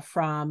Bandera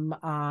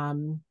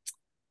from,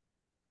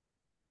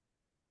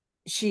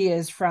 she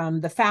is from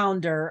the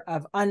founder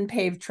of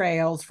Unpaved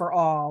Trails for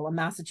All, a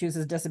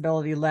Massachusetts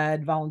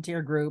disability-led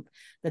volunteer group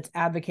that's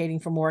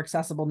advocating for more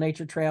accessible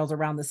nature trails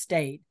around the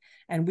state.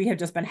 And we have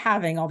just been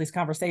having all these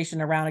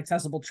conversations around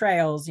accessible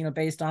trails,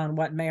 based on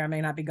what may or may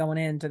not be going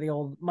into the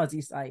old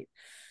Muzzy site.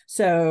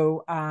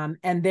 So,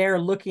 and they're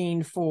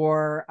looking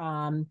for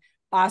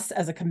us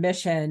as a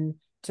commission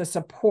to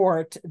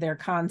support their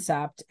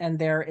concept. And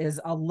there is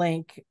a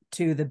link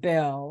to the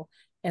bill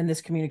in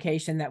this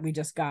communication that we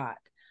just got.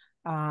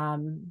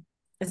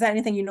 Is that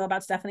anything you know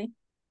about, Stephanie?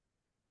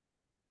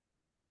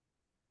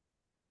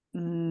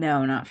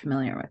 No, not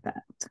familiar with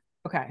that.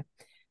 Okay.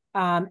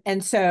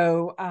 And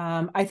so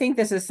I think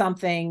this is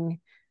something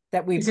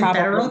that we probably... Is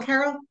it federal,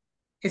 Carol?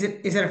 Is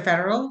it a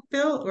federal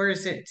bill or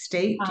is it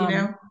state? Do you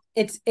know?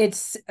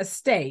 It's a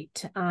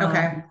state.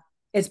 Okay.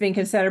 It's being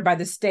considered by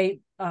the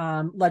state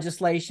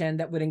legislation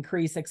that would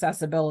increase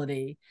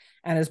accessibility.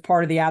 And as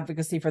part of the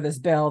advocacy for this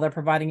bill, they're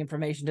providing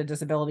information to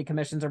disability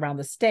commissions around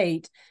the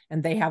state.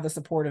 And they have the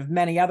support of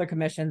many other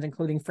commissions,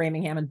 including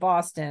Framingham and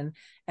Boston.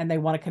 And they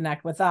want to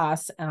connect with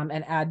us and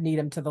add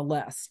Needham to the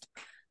list.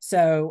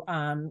 So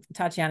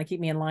Tatiana, keep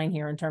me in line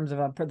here in terms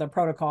of the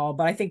protocol.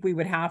 But I think we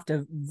would have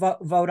to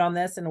vote on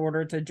this in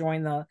order to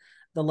join the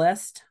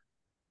list.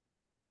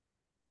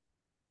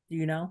 Do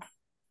you know?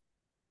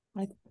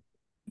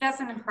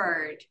 Doesn't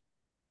hurt.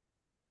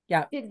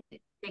 Yeah. But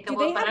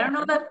I don't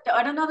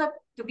know that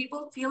do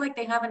people feel like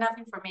they have enough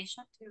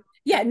information to?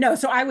 Yeah, no.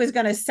 So I was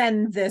going to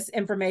send this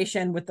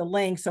information with the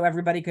link so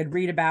everybody could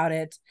read about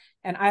it,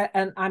 and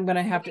I'm going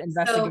to have to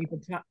investigate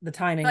the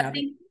timing of it. I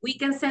think we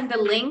can send the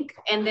link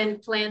and then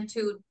plan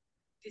to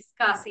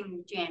discuss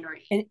in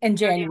January. In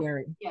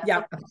January.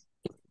 Yeah.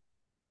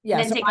 Yeah.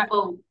 And then take a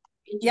vote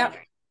in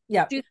January.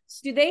 Yeah.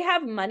 Do they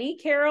have money,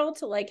 Carol,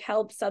 to like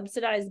help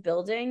subsidize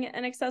building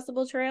an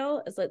accessible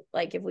trail? Is it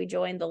like if we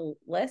join the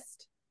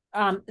list?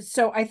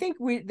 So I think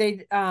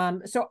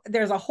so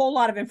there's a whole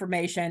lot of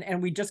information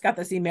and we just got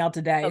this email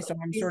today. So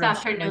I'm sort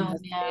of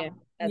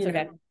that's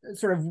okay.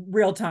 Sort of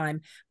real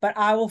time, but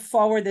I will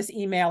forward this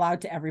email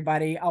out to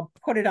everybody. I'll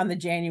put it on the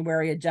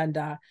January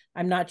agenda.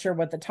 I'm not sure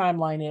what the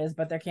timeline is,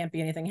 but there can't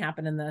be anything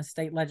happen in the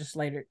state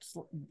legislation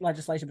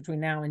between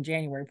now and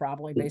January,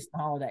 probably based on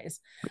holidays.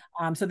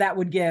 So that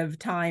would give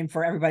time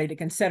for everybody to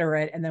consider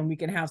it. And then we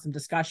can have some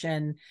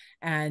discussion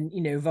and,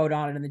 vote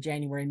on it in the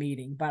January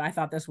meeting. But I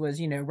thought this was,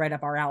 right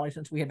up our alley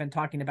since we had been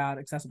talking about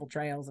accessible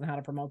trails and how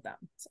to promote them.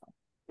 So,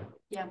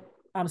 yeah.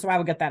 So I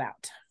will get that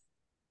out.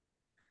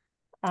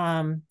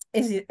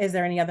 Is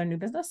there any other new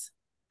business?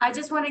 I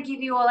just want to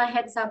give you all a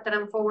heads up that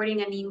I'm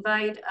forwarding an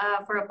invite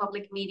for a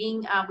public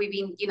meeting. We've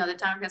been, the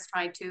town has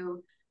tried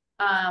to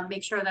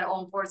make sure that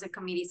all boards and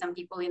committees and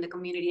people in the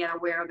community are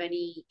aware of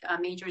any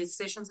major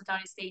decisions the town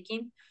is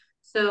taking.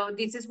 So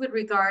this is with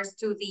regards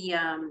to the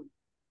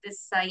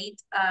site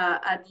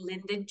at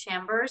Linden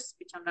Chambers,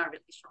 which I'm not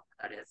really sure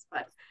what that is,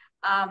 but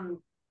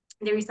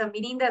there is a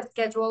meeting that's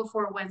scheduled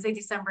for Wednesday,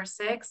 December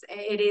 6th.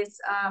 It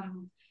is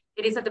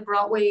at the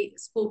Broadway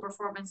School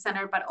Performance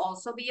Center, but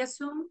also via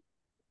Zoom.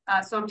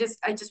 So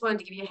I just wanted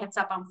to give you a heads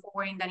up. I'm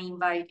forwarding that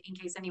invite in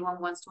case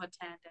anyone wants to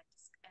attend and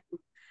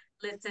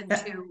listen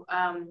to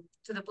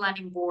the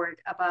planning board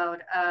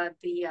about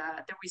the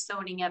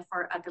rezoning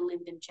effort at the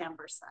Linden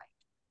Chamber site.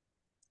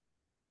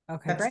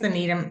 Okay, that's great. the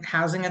Needham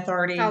Housing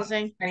Authority,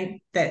 right?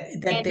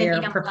 That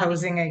they're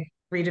proposing a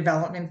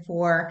redevelopment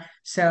for.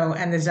 So,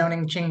 and the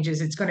zoning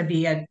changes, it's going to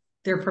be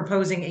they're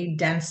proposing a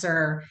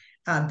denser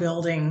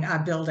building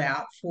build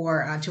out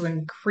for to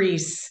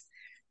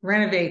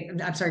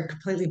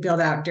completely build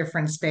out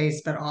different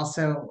space, but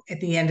also at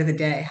the end of the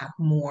day have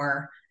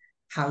more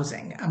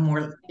housing, a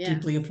more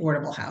deeply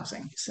affordable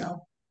housing.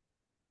 So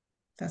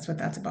that's what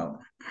that's about.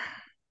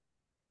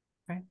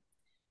 Okay.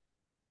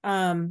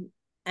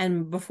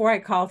 And before I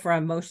call for a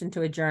motion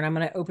to adjourn, I'm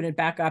going to open it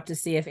back up to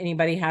see if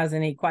anybody has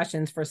any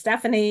questions for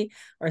Stephanie,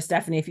 or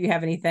Stephanie, if you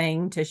have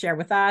anything to share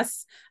with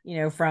us,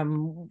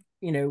 from,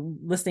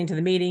 listening to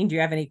the meeting. Do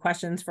you have any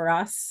questions for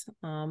us?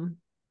 No,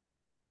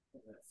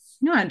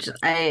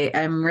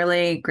 I'm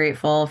really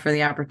grateful for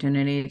the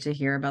opportunity to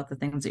hear about the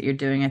things that you're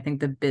doing. I think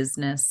the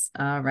business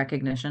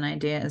recognition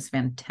idea is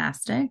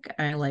fantastic.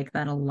 I like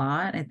that a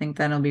lot. I think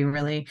that'll be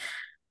really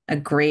a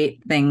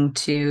great thing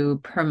to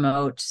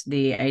promote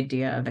the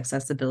idea of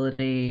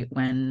accessibility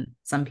when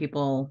some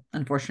people,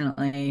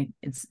 unfortunately,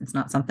 it's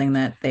not something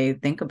that they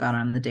think about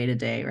on the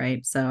day-to-day,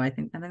 right? So I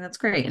think that's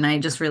great. And I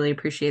just really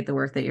appreciate the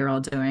work that you're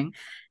all doing,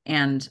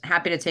 and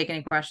happy to take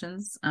any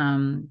questions.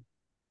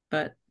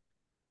 But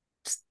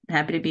just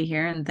happy to be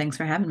here, and thanks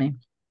for having me.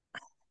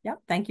 Yep.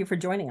 Thank you for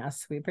joining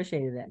us. We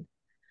appreciated it.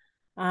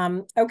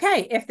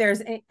 Okay. If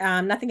there's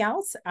nothing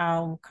else,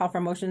 I'll call for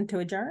a motion to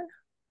adjourn.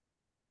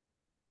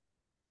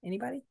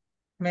 Anybody?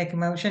 Make a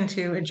motion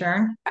to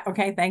adjourn.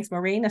 Okay. Thanks,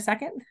 Maureen. A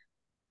second.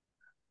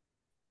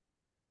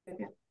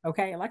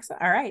 Okay,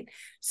 Alexa. All right.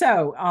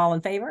 So all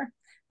in favor?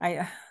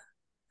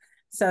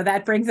 So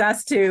that brings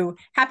us to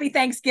happy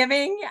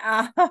Thanksgiving,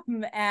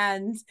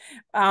 and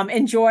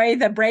enjoy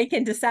the break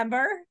in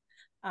December.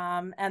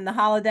 And the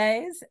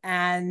holidays,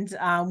 and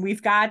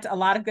we've got a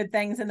lot of good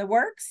things in the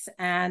works,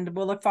 and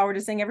we'll look forward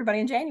to seeing everybody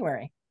in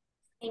January.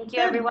 Thank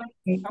you, everyone.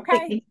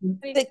 Okay.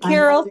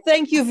 Carol,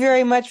 thank you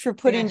very much for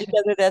putting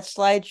together that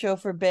slideshow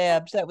for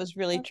Babs. That was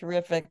really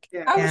terrific.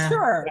 Oh,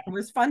 sure. It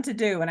was fun to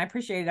do, and I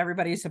appreciated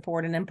everybody's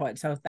support and input. So